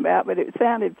talking about, but it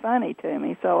sounded funny to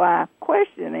me, so I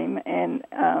questioned him, and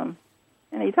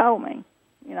he told me,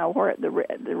 where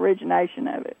the origination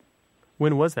of it.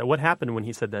 When was that? What happened when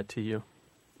he said that to you?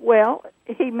 Well,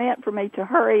 he meant for me to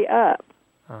hurry up.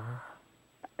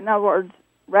 In other words,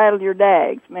 rattle your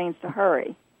dags means to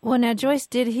hurry. Well, now, Joyce,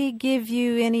 did he give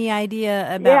you any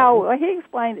idea about... Yeah, well, he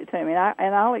explained it to me,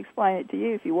 and I'll explain it to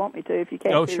you if you want me to, if you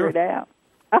can't figure it out.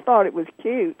 I thought it was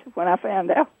cute when I found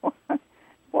out how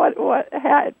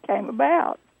it came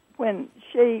about. When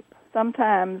sheep,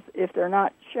 sometimes, if they're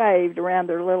not shaved around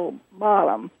their little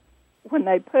bottom, when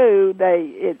they poo,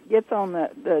 it gets on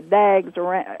the dags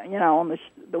around, on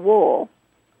the wool.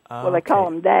 Well, they call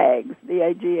them dags,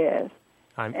 D-A-G-S.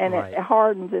 And it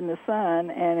hardens in the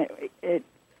sun, and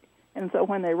and so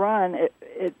when they run,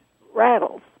 it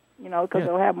rattles, because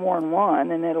they'll have more than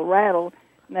one, and it'll rattle,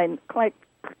 and they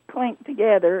clink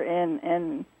together,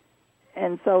 and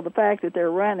so the fact that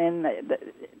they're running,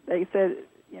 they said,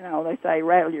 they say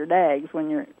rattle your dags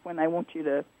when they want you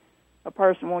to, a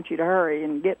person wants you to hurry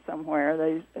and get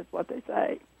somewhere. That's what they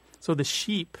say. So the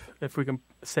sheep, if we can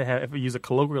say, if we use a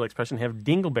colloquial expression, have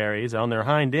dingleberries on their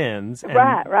hind ends. And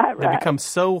right. They become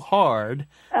so hard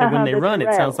that when they run,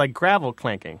 it sounds like gravel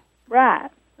clanking. Right.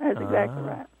 That's exactly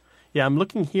right. Yeah, I'm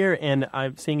looking here, and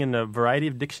I'm seeing in a variety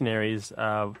of dictionaries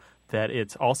that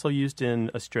it's also used in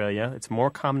Australia. It's more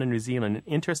common in New Zealand. And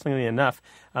interestingly enough,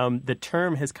 the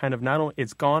term has kind of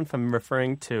it's gone from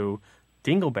referring to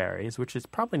dingleberries, which is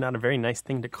probably not a very nice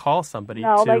thing to call somebody.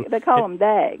 No, they call them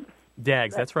dags.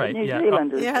 Dags, that's right. New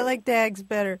Zealanders. Yeah, I like dags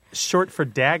better. Short for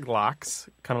daglocks,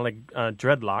 kind of like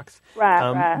dreadlocks.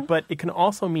 Right. But it can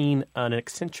also mean an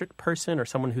eccentric person or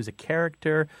someone who's a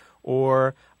character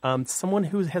or someone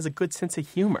who has a good sense of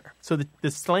humor. So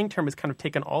the slang term has kind of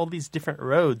taken all these different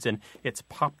roads, and it's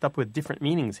popped up with different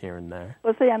meanings here and there.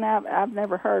 Well, see, I've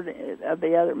never heard of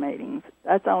the other meanings.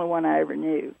 That's the only one I ever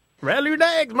knew. Rattle your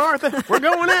dags, Martha. We're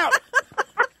going out.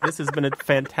 This has been a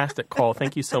fantastic call.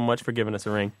 Thank you so much for giving us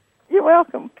a ring. You're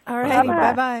welcome. All right.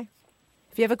 Bye-bye.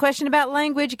 If you have a question about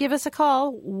language, give us a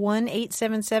call,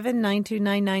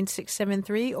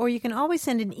 1-877-929-9673, or you can always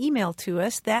send an email to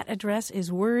us. That address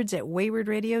is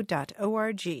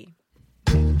words@waywardradio.org.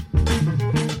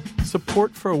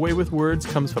 Support for Away with Words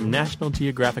comes from National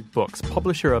Geographic Books,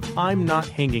 publisher of I'm Not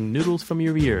Hanging Noodles from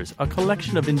Your Ears, a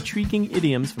collection of intriguing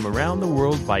idioms from around the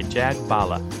world by Jag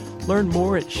Bala. Learn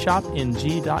more at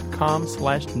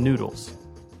shopng.com/noodles.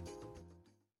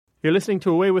 You're listening to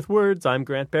Away with Words. I'm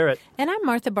Grant Barrett. And I'm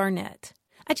Martha Barnett.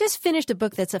 I just finished a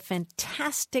book that's a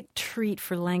fantastic treat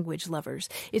for language lovers.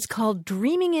 It's called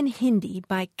Dreaming in Hindi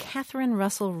by Catherine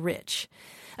Russell Rich.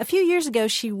 A few years ago,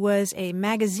 she was a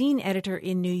magazine editor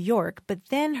in New York, but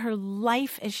then her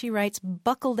life, as she writes,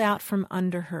 buckled out from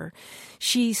under her.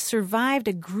 She survived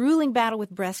a grueling battle with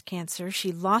breast cancer.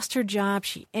 She lost her job.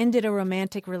 She ended a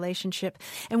romantic relationship.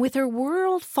 And with her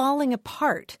world falling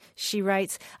apart, she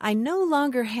writes, I no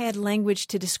longer had language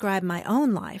to describe my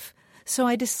own life, so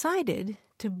I decided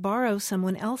to borrow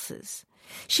someone else's.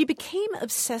 She became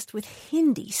obsessed with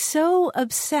Hindi, so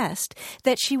obsessed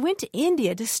that she went to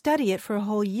India to study it for a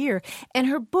whole year. And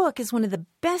her book is one of the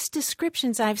best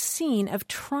descriptions I've seen of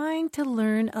trying to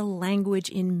learn a language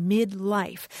in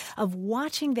midlife, of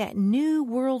watching that new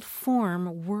world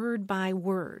form word by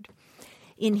word.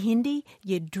 In Hindi,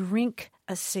 you drink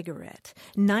a cigarette.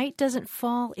 Night doesn't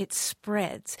fall, it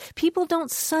spreads. People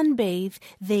don't sunbathe,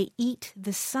 they eat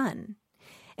the sun.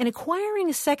 And acquiring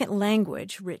a second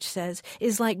language, Rich says,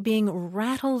 is like being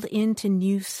rattled into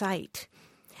new sight.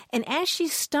 And as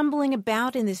she's stumbling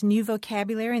about in this new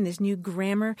vocabulary and this new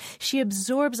grammar, she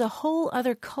absorbs a whole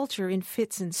other culture in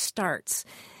fits and starts.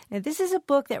 Now, this is a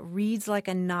book that reads like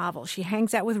a novel. She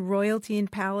hangs out with royalty in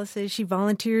palaces. She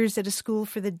volunteers at a school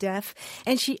for the deaf.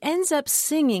 And she ends up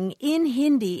singing in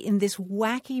Hindi in this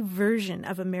wacky version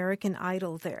of American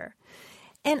Idol there.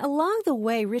 And along the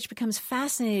way, Rich becomes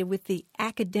fascinated with the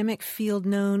academic field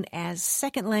known as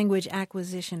second language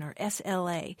acquisition, or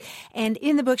SLA. And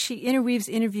in the book, she interweaves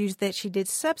interviews that she did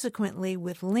subsequently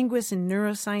with linguists and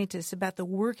neuroscientists about the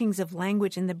workings of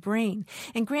language in the brain.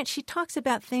 And Grant, she talks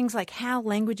about things like how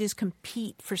languages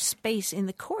compete for space in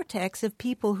the cortex of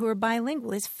people who are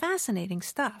bilingual. It's fascinating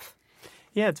stuff.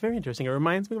 Yeah, it's very interesting. It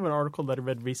reminds me of an article that I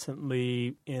read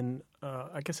recently in,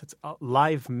 I guess it's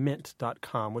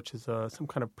livemint.com, which is some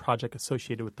kind of project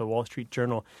associated with the Wall Street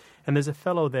Journal. And there's a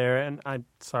fellow there, and I'm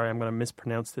sorry, I'm going to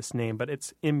mispronounce this name, but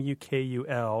it's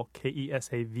Mukul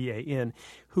Kesavan,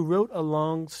 who wrote a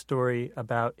long story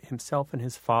about himself and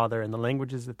his father and the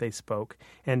languages that they spoke.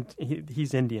 And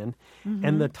he's Indian. Mm-hmm.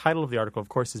 And the title of the article, of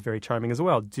course, is very charming as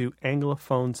well. Do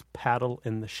Anglophones Paddle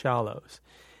in the Shallows?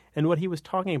 And what he was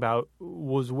talking about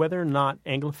was whether or not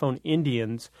Anglophone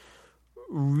Indians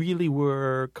really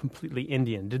were completely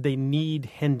Indian. Did they need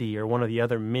Hindi or one of the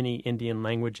other many Indian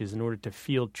languages in order to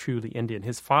feel truly Indian?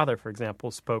 His father, for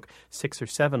example, spoke 6 or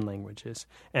 7 languages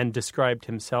and described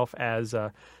himself as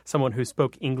someone who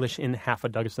spoke English in half a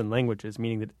dozen languages,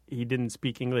 meaning that he didn't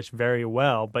speak English very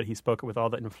well, but he spoke it with all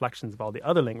the inflections of all the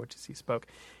other languages he spoke.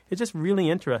 It's just really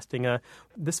interesting.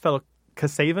 This fellow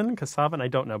Kesavan, I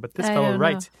don't know, but this fellow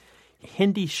writes,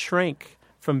 Hindi shrank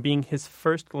from being his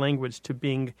first language to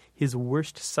being his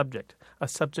worst subject, a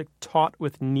subject taught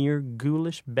with near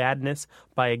ghoulish badness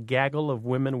by a gaggle of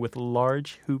women with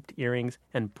large hooped earrings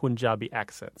and Punjabi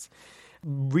accents.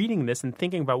 Reading this and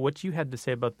thinking about what you had to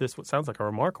say about this, what sounds like a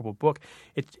remarkable book,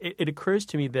 it occurs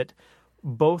to me that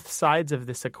both sides of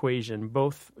this equation,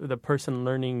 both the person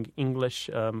learning English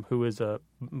who is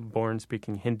born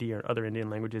speaking Hindi or other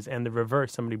Indian languages, and the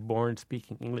reverse, somebody born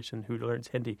speaking English and who learns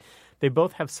Hindi, they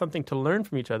both have something to learn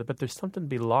from each other, but there's something to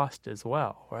be lost as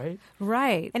well, right?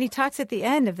 Right. And he talks at the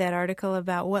end of that article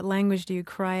about what language do you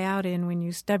cry out in when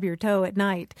you stub your toe at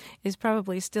night is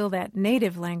probably still that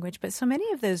native language, but so many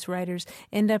of those writers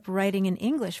end up writing in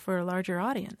English for a larger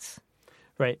audience.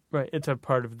 Right. It's a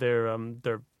part of their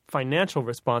financial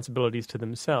responsibilities to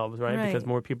themselves, right? Because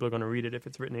more people are going to read it if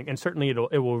it's written, and certainly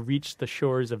it will reach the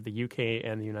shores of the UK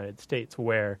and the United States,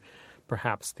 where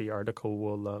perhaps the article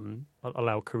will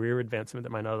allow career advancement that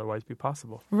might not otherwise be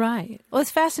possible. Right. Well,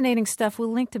 it's fascinating stuff.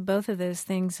 We'll link to both of those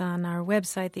things on our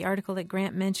website, the article that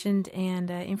Grant mentioned, and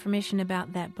information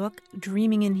about that book,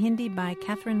 Dreaming in Hindi by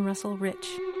Catherine Russell Rich.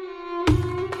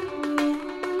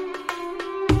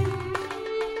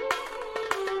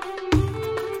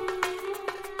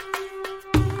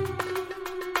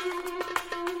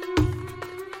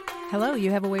 Hello,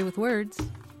 you have a way with words.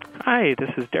 Hi, this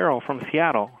is Daryl from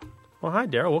Seattle. Well, hi,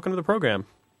 Daryl. Welcome to the program.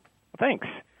 Thanks.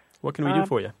 What can we do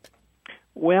for you?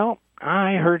 Well,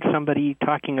 I heard somebody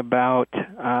talking about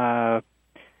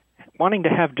wanting to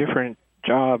have different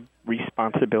job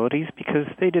responsibilities because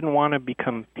they didn't want to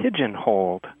become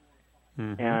pigeonholed.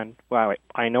 Mm-hmm. And, well,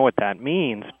 I know what that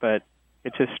means, but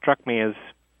it just struck me as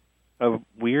a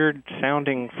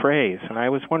weird-sounding phrase. And I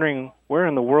was wondering where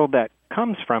in the world that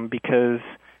comes from, because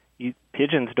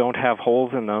pigeons don't have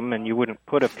holes in them, and you wouldn't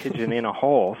put a pigeon in a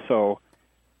hole. So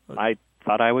I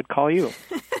thought I would call you.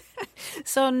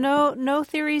 So no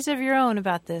theories of your own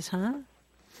about this, huh?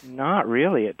 Not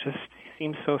really. It just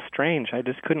seems so strange. I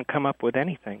just couldn't come up with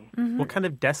anything. Mm-hmm. What kind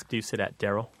of desk do you sit at,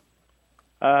 Daryl?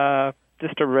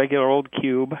 Just a regular old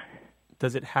cube.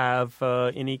 Does it have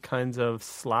any kinds of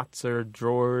slots or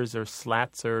drawers or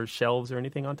slats or shelves or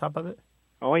anything on top of it?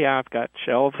 Oh, yeah. I've got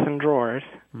shelves and drawers.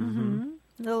 Mm-hmm.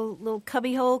 Little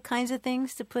cubbyhole kinds of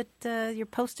things to put your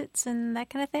Post-its and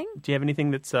that kind of thing? Do you have anything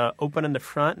that's open in the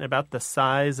front and about the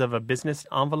size of a business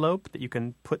envelope that you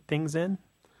can put things in?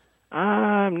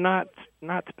 Not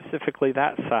specifically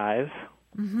that size.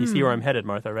 Mm-hmm. You see where I'm headed,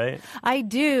 Martha, right? I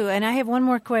do, and I have one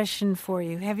more question for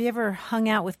you. Have you ever hung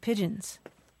out with pigeons?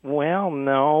 Well,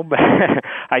 no, but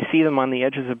I see them on the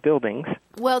edges of buildings.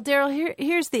 Well, Daryl,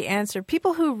 here's the answer.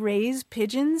 People who raise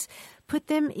pigeons put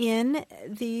them in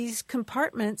these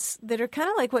compartments that are kind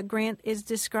of like what Grant is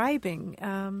describing,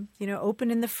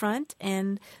 open in the front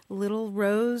and little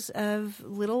rows of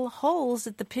little holes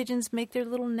that the pigeons make their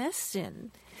little nests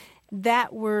in.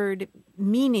 That word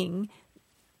meaning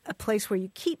a place where you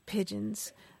keep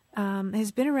pigeons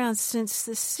has been around since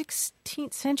the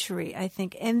 16th century, I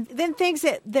think. And then things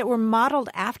that were modeled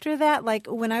after that, like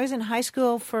when I was in high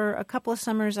school for a couple of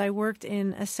summers, I worked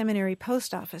in a seminary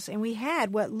post office, and we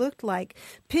had what looked like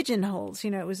pigeonholes.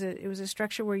 It was a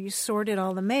structure where you sorted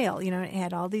all the mail. It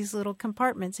had all these little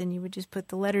compartments, and you would just put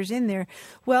the letters in there.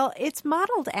 Well, it's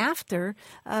modeled after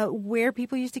where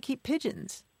people used to keep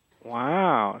pigeons.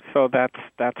 Wow. So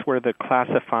that's where the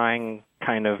classifying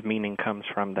kind of meaning comes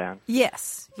from then.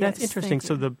 Yes. That's yes, interesting. thank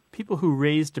So you. the people who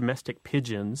raised domestic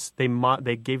pigeons, they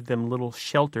gave them little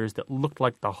shelters that looked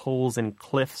like the holes in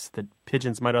cliffs that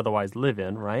pigeons might otherwise live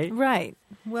in, right? Right.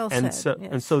 Well And said.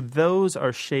 and so those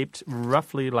are shaped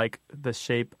roughly like the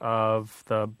shape of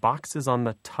the boxes on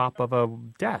the top of a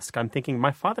desk. I'm thinking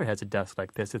my father has a desk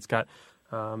like this. It's got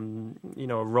a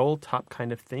roll top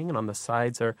kind of thing, and on the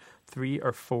sides are 3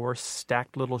 or 4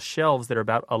 stacked little shelves that are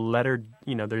about a letter.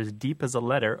 They're as deep as a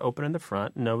letter, open in the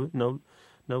front. No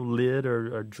lid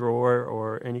or drawer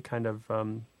or any kind of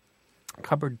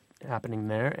cupboard happening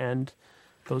there, and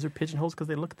those are pigeonholes because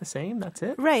they look the same. That's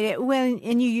it. Right.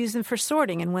 And you use them for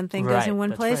sorting, and one thing goes in one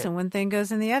that's place right. and one thing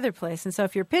goes in the other place. And so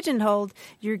if you're pigeonholed,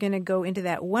 you're going to go into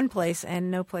that one place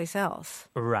and no place else.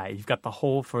 Right. You've got the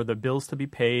hole for the bills to be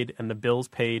paid and the bills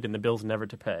paid and the bills never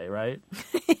to pay, right?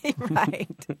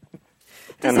 Right.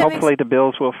 And hopefully the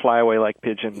bills will fly away like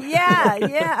pigeons. Yeah,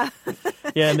 yeah.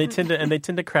 Yeah, and they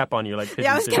tend to crap on you like pigeons.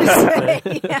 Yeah, I was do. going to say.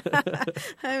 Yeah.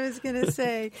 I was going to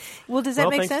say. Well, does that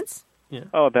make sense? Yeah.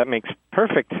 Oh, that makes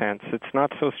perfect sense. It's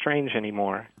not so strange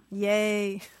anymore.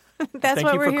 Yay. That's Thank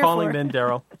what you we're for here calling for. then,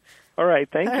 Daryl. All right,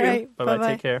 thank All you. right, Bye-bye.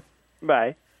 bye-bye. Take care.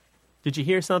 Bye. Did you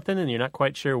hear something and you're not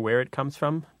quite sure where it comes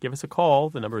from? Give us a call.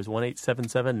 The number is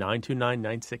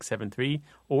 1-877-929-9673,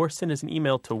 or send us an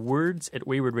email to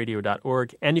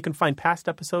words@waywardradio.org. And you can find past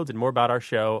episodes and more about our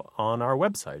show on our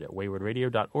website at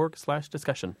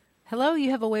waywardradio.org/discussion. Hello,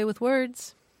 you have a way with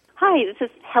words. Hi, this is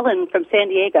Helen from San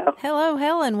Diego. Hello,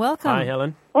 Helen. Welcome. Hi,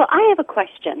 Helen. Well, I have a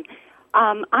question.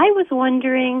 I was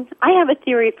wondering, I have a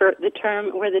theory for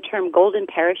where the term golden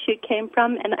parachute came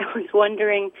from, and I was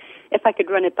wondering if I could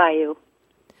run it by you.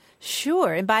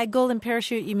 Sure. And by golden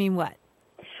parachute, you mean what?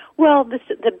 Well,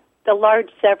 the large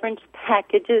severance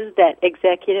packages that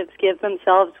executives give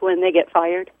themselves when they get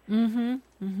fired. Mm-hmm.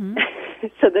 Mm-hmm.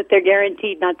 So that they're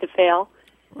guaranteed not to fail.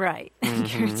 Right.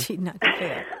 Guaranteed not to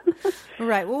fail.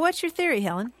 Right. Well, what's your theory,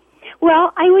 Helen?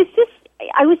 Well, I was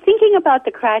thinking about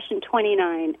the crash in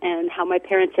 '29 and how my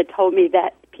parents had told me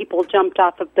that people jumped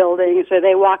off of buildings or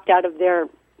they walked out of their,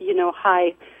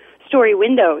 high-story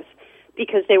windows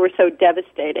because they were so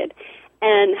devastated.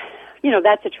 And,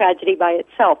 that's a tragedy by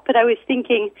itself. But I was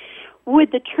thinking,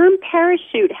 would the term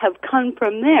parachute have come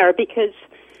from there? Because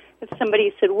if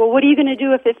somebody said, well, what are you going to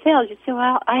do if it fails? You say,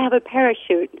 well, I have a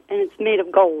parachute, and it's made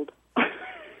of gold.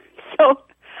 So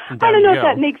I don't know if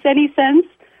that makes any sense.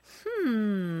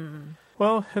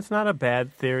 Well, it's not a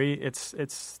bad theory.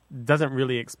 It's doesn't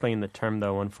really explain the term,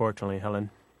 though, unfortunately, Helen.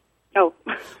 Oh.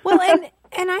 Well,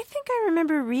 and I think I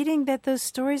remember reading that those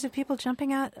stories of people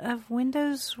jumping out of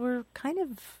windows were kind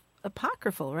of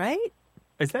apocryphal, right?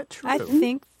 Is that true? I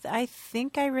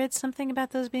think I read something about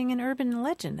those being an urban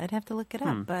legend. I'd have to look it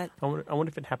up, but I wonder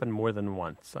if it happened more than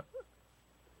once.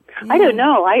 I don't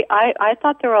know. I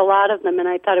thought there were a lot of them, and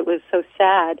I thought it was so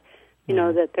sad,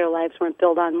 that their lives weren't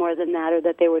built on more than that, or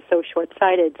that they were so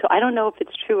short-sighted. So I don't know if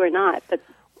it's true or not. But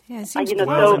yeah, it seems and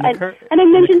I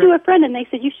mentioned to a friend, and they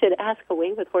said you should ask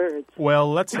away with words.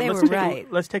 Well, let's take a look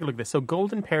at this. So,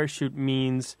 golden parachute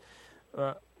means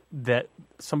that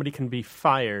somebody can be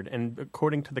fired, and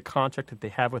according to the contract that they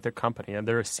have with their company, and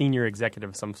they're a senior executive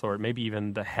of some sort, maybe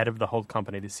even the head of the whole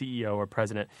company, the CEO or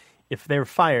president, if they're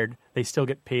fired, they still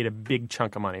get paid a big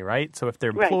chunk of money, right? So if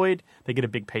they're employed, they get a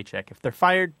big paycheck. If they're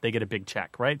fired, they get a big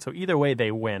check, right? So either way,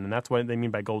 they win, and that's what they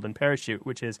mean by golden parachute,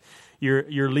 which is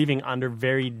you're leaving under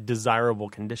very desirable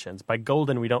conditions. By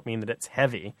golden, we don't mean that it's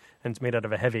heavy and it's made out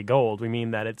of a heavy gold. We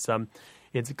mean that it's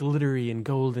glittery and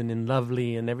golden and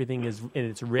lovely, and everything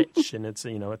it's rich, and it's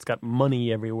got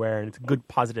money everywhere, and it's a good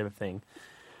positive thing.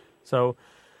 So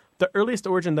the earliest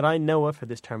origin that I know of for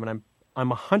this term, and I'm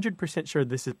 100% sure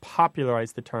this has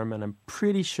popularized the term, and I'm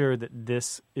pretty sure that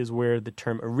this is where the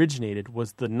term originated,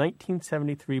 was the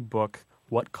 1973 book,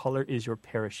 What Color Is Your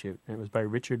Parachute? And it was by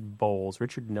Richard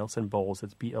Nelson Bowles.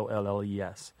 It's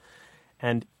Bolles.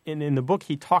 And in the book,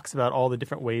 he talks about all the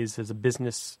different ways as a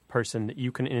business person that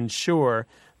you can ensure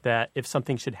that if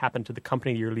something should happen to the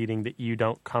company you're leading, that you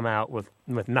don't come out with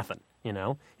nothing.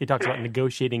 He talks about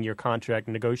negotiating your contract,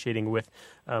 negotiating with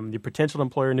your potential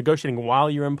employer, negotiating while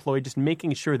you're employed, just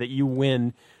making sure that you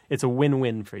win. It's a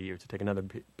win-win for you, to take another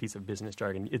piece of business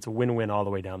jargon. It's a win-win all the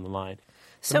way down the line.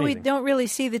 So we don't really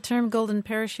see the term golden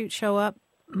parachute show up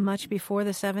much before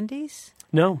the 70s?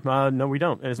 No, we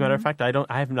don't. As a matter of fact, I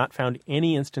have not found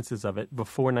any instances of it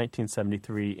before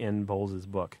 1973 in Bowles'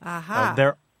 book.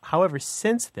 Aha. However,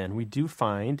 since then, we do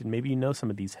find, and maybe you know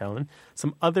some of these, Helen,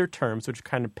 some other terms which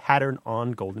kind of pattern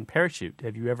on golden parachute.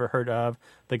 Have you ever heard of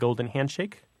the golden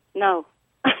handshake? No.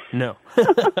 No.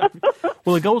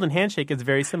 Well, a golden handshake is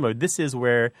very similar. This is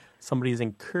where somebody is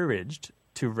encouraged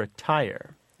to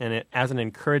retire. And as an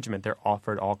encouragement, they're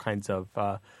offered all kinds of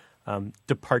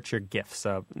departure gifts.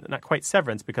 Not quite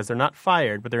severance because they're not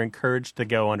fired, but they're encouraged to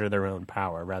go under their own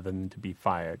power rather than to be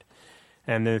fired.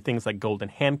 And there are things like golden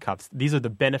handcuffs. These are the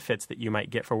benefits that you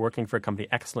might get for working for a company.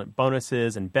 Excellent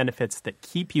bonuses and benefits that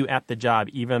keep you at the job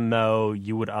even though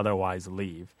you would otherwise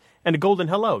leave. And a golden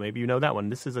hello, maybe you know that one.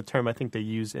 This is a term I think they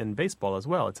use in baseball as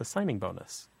well. It's a signing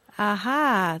bonus.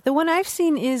 Aha. The one I've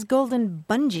seen is golden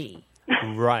bungee.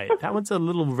 Right. That one's a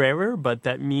little rarer, but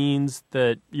that means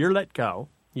that you're let go.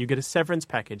 You get a severance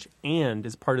package, and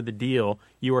as part of the deal,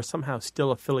 you are somehow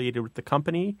still affiliated with the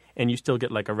company, and you still get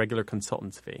like a regular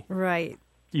consultant's fee. Right.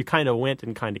 You kind of went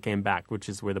and kind of came back, which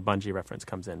is where the bungee reference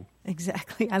comes in.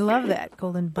 Exactly. I love that,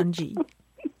 golden bungee.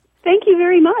 Thank you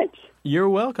very much. You're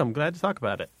welcome. Glad to talk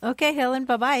about it. Okay, Helen,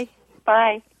 bye-bye.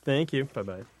 Bye. Thank you.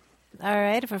 Bye-bye. All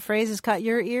right, if a phrase has caught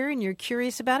your ear and you're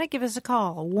curious about it, give us a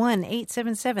call,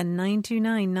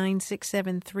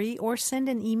 1-877-929-9673, or send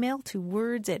an email to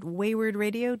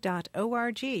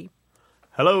words@waywardradio.org.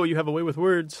 Hello, you have a way with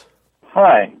words.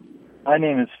 Hi, my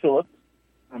name is Philip.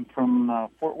 I'm from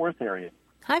Fort Worth area.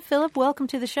 Hi, Philip. Welcome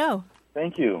to the show.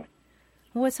 Thank you.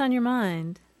 What's on your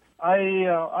mind?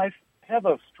 I have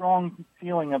a strong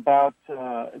feeling about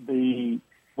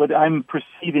what I'm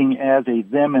perceiving as a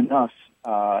them and us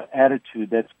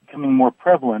attitude that's becoming more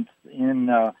prevalent in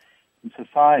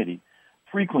society.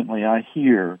 Frequently, I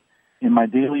hear in my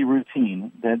daily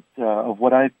routine that of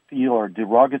what I feel are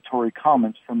derogatory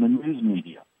comments from the news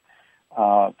media.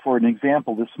 For an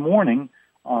example, this morning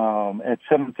at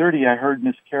 7:30, I heard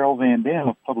Miss Carol Van Dam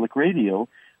of Public Radio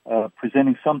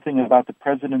presenting something about the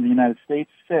President of the United States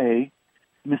say,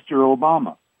 Mr.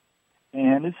 Obama.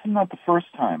 And this is not the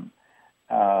first time.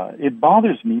 It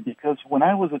bothers me because when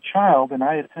I was a child and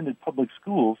I attended public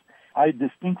schools, I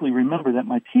distinctly remember that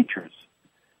my teachers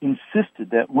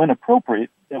insisted that when appropriate,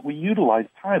 that we utilize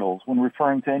titles when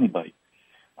referring to anybody.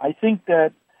 I think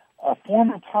that a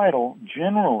formal title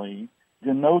generally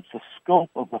denotes a scope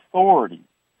of authority.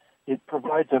 It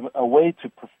provides a way to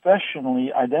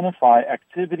professionally identify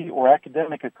activity or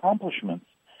academic accomplishments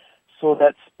so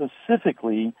that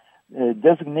specifically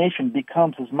designation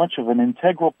becomes as much of an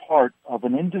integral part of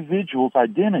an individual's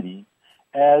identity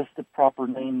as the proper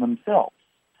name themselves.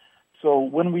 So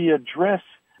when we address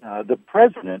the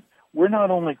president, we're not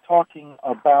only talking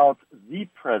about the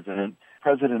president,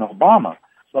 President Obama,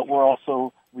 but we're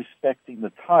also respecting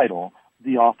the title,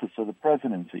 the office of the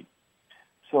presidency.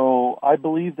 So I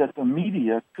believe that the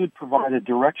media could provide a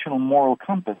directional moral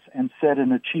compass and set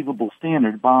an achievable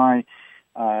standard by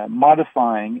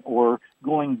modifying or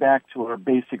going back to our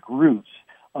basic roots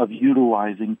of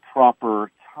utilizing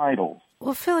proper titles.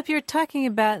 Well, Philip, you're talking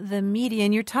about the media,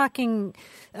 and you're talking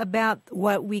about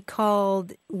what we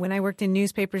called, when I worked in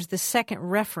newspapers, the second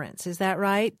reference. Is that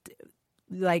right?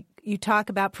 Like you talk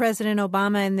about President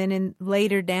Obama, and then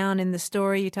later down in the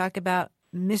story you talk about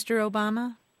Mr.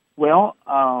 Obama? Well,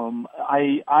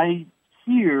 I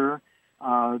hear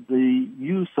the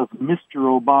use of Mr.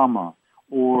 Obama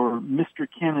or Mr.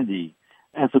 Kennedy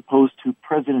as opposed to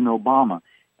President Obama.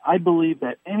 I believe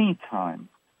that any time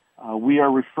we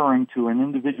are referring to an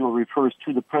individual refers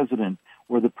to the president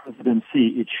or the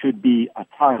presidency, it should be a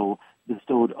title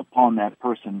bestowed upon that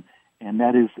person, and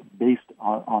that is based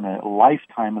on a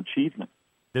lifetime achievement.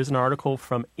 There's an article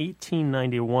from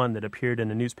 1891 that appeared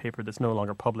in a newspaper that's no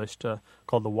longer published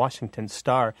called the Washington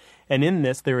Star. And in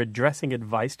this, they're addressing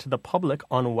advice to the public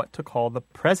on what to call the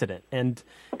president. And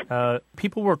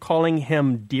people were calling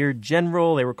him Dear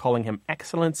General. They were calling him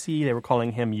Excellency. They were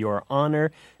calling him Your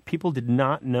Honor. People did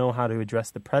not know how to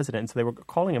address the president, so they were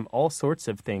calling him all sorts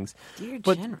of things.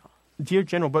 Dear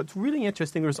General, but it's really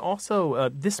interesting. There's also,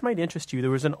 this might interest you, there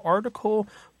was an article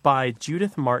by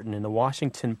Judith Martin in the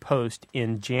Washington Post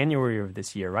in January of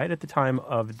this year, right at the time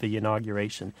of the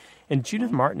inauguration. And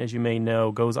Judith Martin, as you may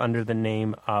know, goes under the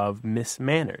name of Miss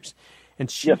Manners. And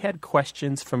she had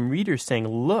questions from readers saying,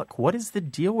 look, what is the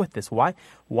deal with this? Why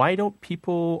don't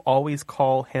people always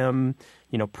call him,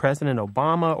 President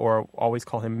Obama or always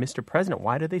call him Mr. President?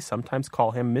 Why do they sometimes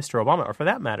call him Mr. Obama? Or for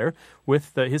that matter,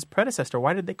 with his predecessor,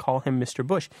 why did they call him Mr.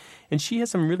 Bush? And she has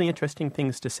some really interesting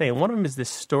things to say. And one of them is this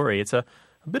story. It's a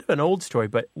bit of an old story,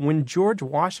 but when George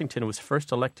Washington was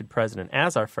first elected president,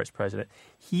 as our first president,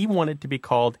 he wanted to be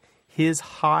called His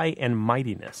High and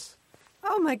Mightiness.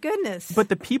 Oh, my goodness. But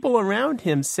the people around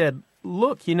him said,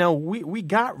 look, we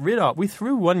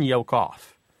threw one yoke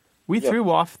off. We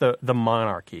threw off the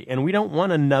monarchy, and we don't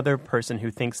want another person who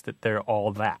thinks that they're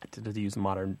all that, to use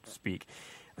modern speak.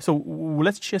 So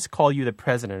let's just call you the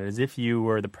president, as if you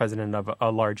were the president of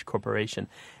a large corporation.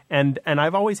 And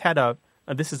I've always had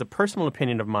this is a personal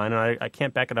opinion of mine, and I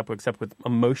can't back it up except with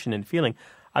emotion and feeling.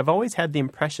 I've always had the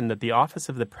impression that the office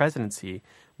of the presidency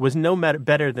was no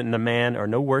better than the man, or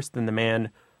no worse than the man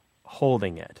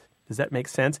holding it. Does that make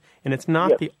sense? And it's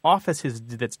not the office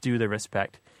that's due the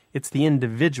respect. It's the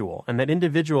individual, and that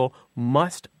individual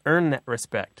must earn that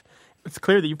respect. It's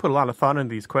clear that you put a lot of thought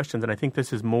into these questions, and I think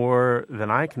this is more than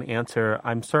I can answer.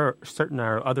 I'm certain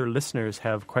our other listeners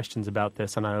have questions about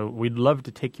this, and we'd love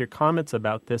to take your comments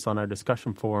about this on our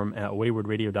discussion forum at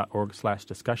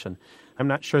waywardradio.org/discussion. I'm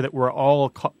not sure that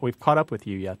we've caught up with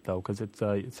you yet, though, because it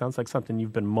sounds like something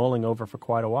you've been mulling over for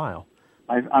quite a while.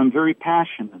 I'm very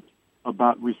passionate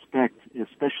about respect,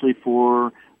 especially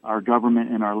for our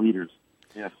government and our leaders.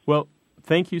 Yes. Well,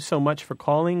 thank you so much for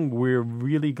calling. We're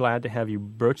really glad to have you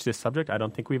broach this subject. I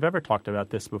don't think we've ever talked about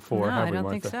this before, no, have we, I don't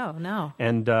Martha? think so, no.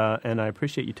 And I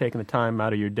appreciate you taking the time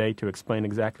out of your day to explain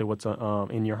exactly what's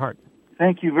in your heart.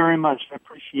 Thank you very much. I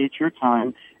appreciate your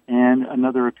time and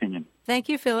another opinion. Thank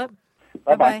you, Philip.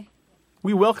 Bye-bye.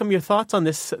 We welcome your thoughts on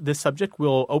this subject.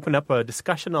 We'll open up a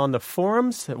discussion on the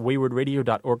forums at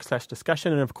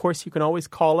waywardradio.org/discussion. And, of course, you can always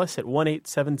call us at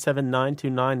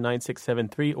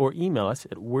 1-877-929-9673 or email us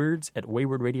at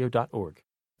words@waywardradio.org.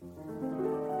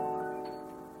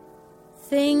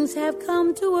 Things have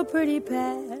come to a pretty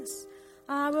pass.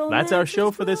 That's our show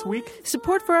for this week.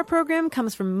 Support for our program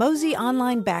comes from Mozy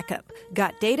Online Backup.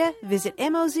 Got data? Visit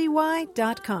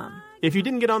mozy.com. If you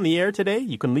didn't get on the air today,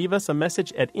 you can leave us a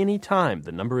message at any time.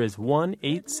 The number is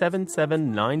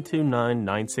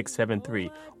 1-877-929-9673.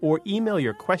 Or email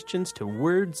your questions to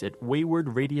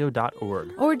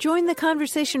words@waywardradio.org. Or join the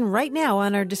conversation right now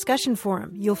on our discussion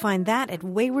forum. You'll find that at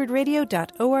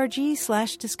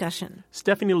waywardradio.org/discussion.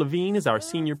 Stephanie Levine is our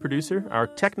senior producer. Our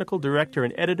technical director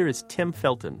and editor is Tim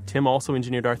Felton. Tim also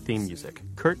engineered our theme music.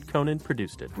 Kurt Conan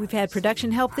produced it. We've had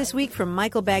production help this week from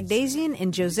Michael Bagdasian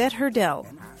and Josette Hurdell.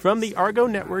 From the Argo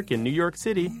Network in New York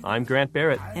City, I'm Grant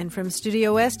Barrett. And from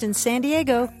Studio West in San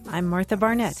Diego, I'm Martha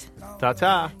Barnett.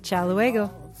 Ta-ta. Ciao luego.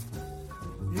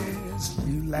 Yes,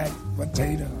 you like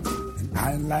potato, and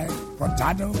I like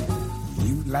potato.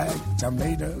 You like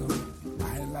tomato.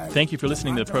 Thank you for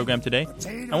listening to the program today.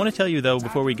 I want to tell you, though,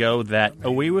 before we go, that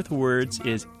Away with Words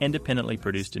is independently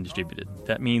produced and distributed.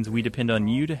 That means we depend on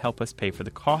you to help us pay for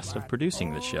the cost of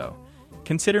producing the show.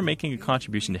 Consider making a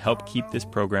contribution to help keep this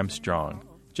program strong.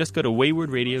 Just go to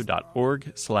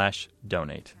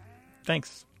waywardradio.org/donate.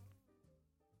 Thanks.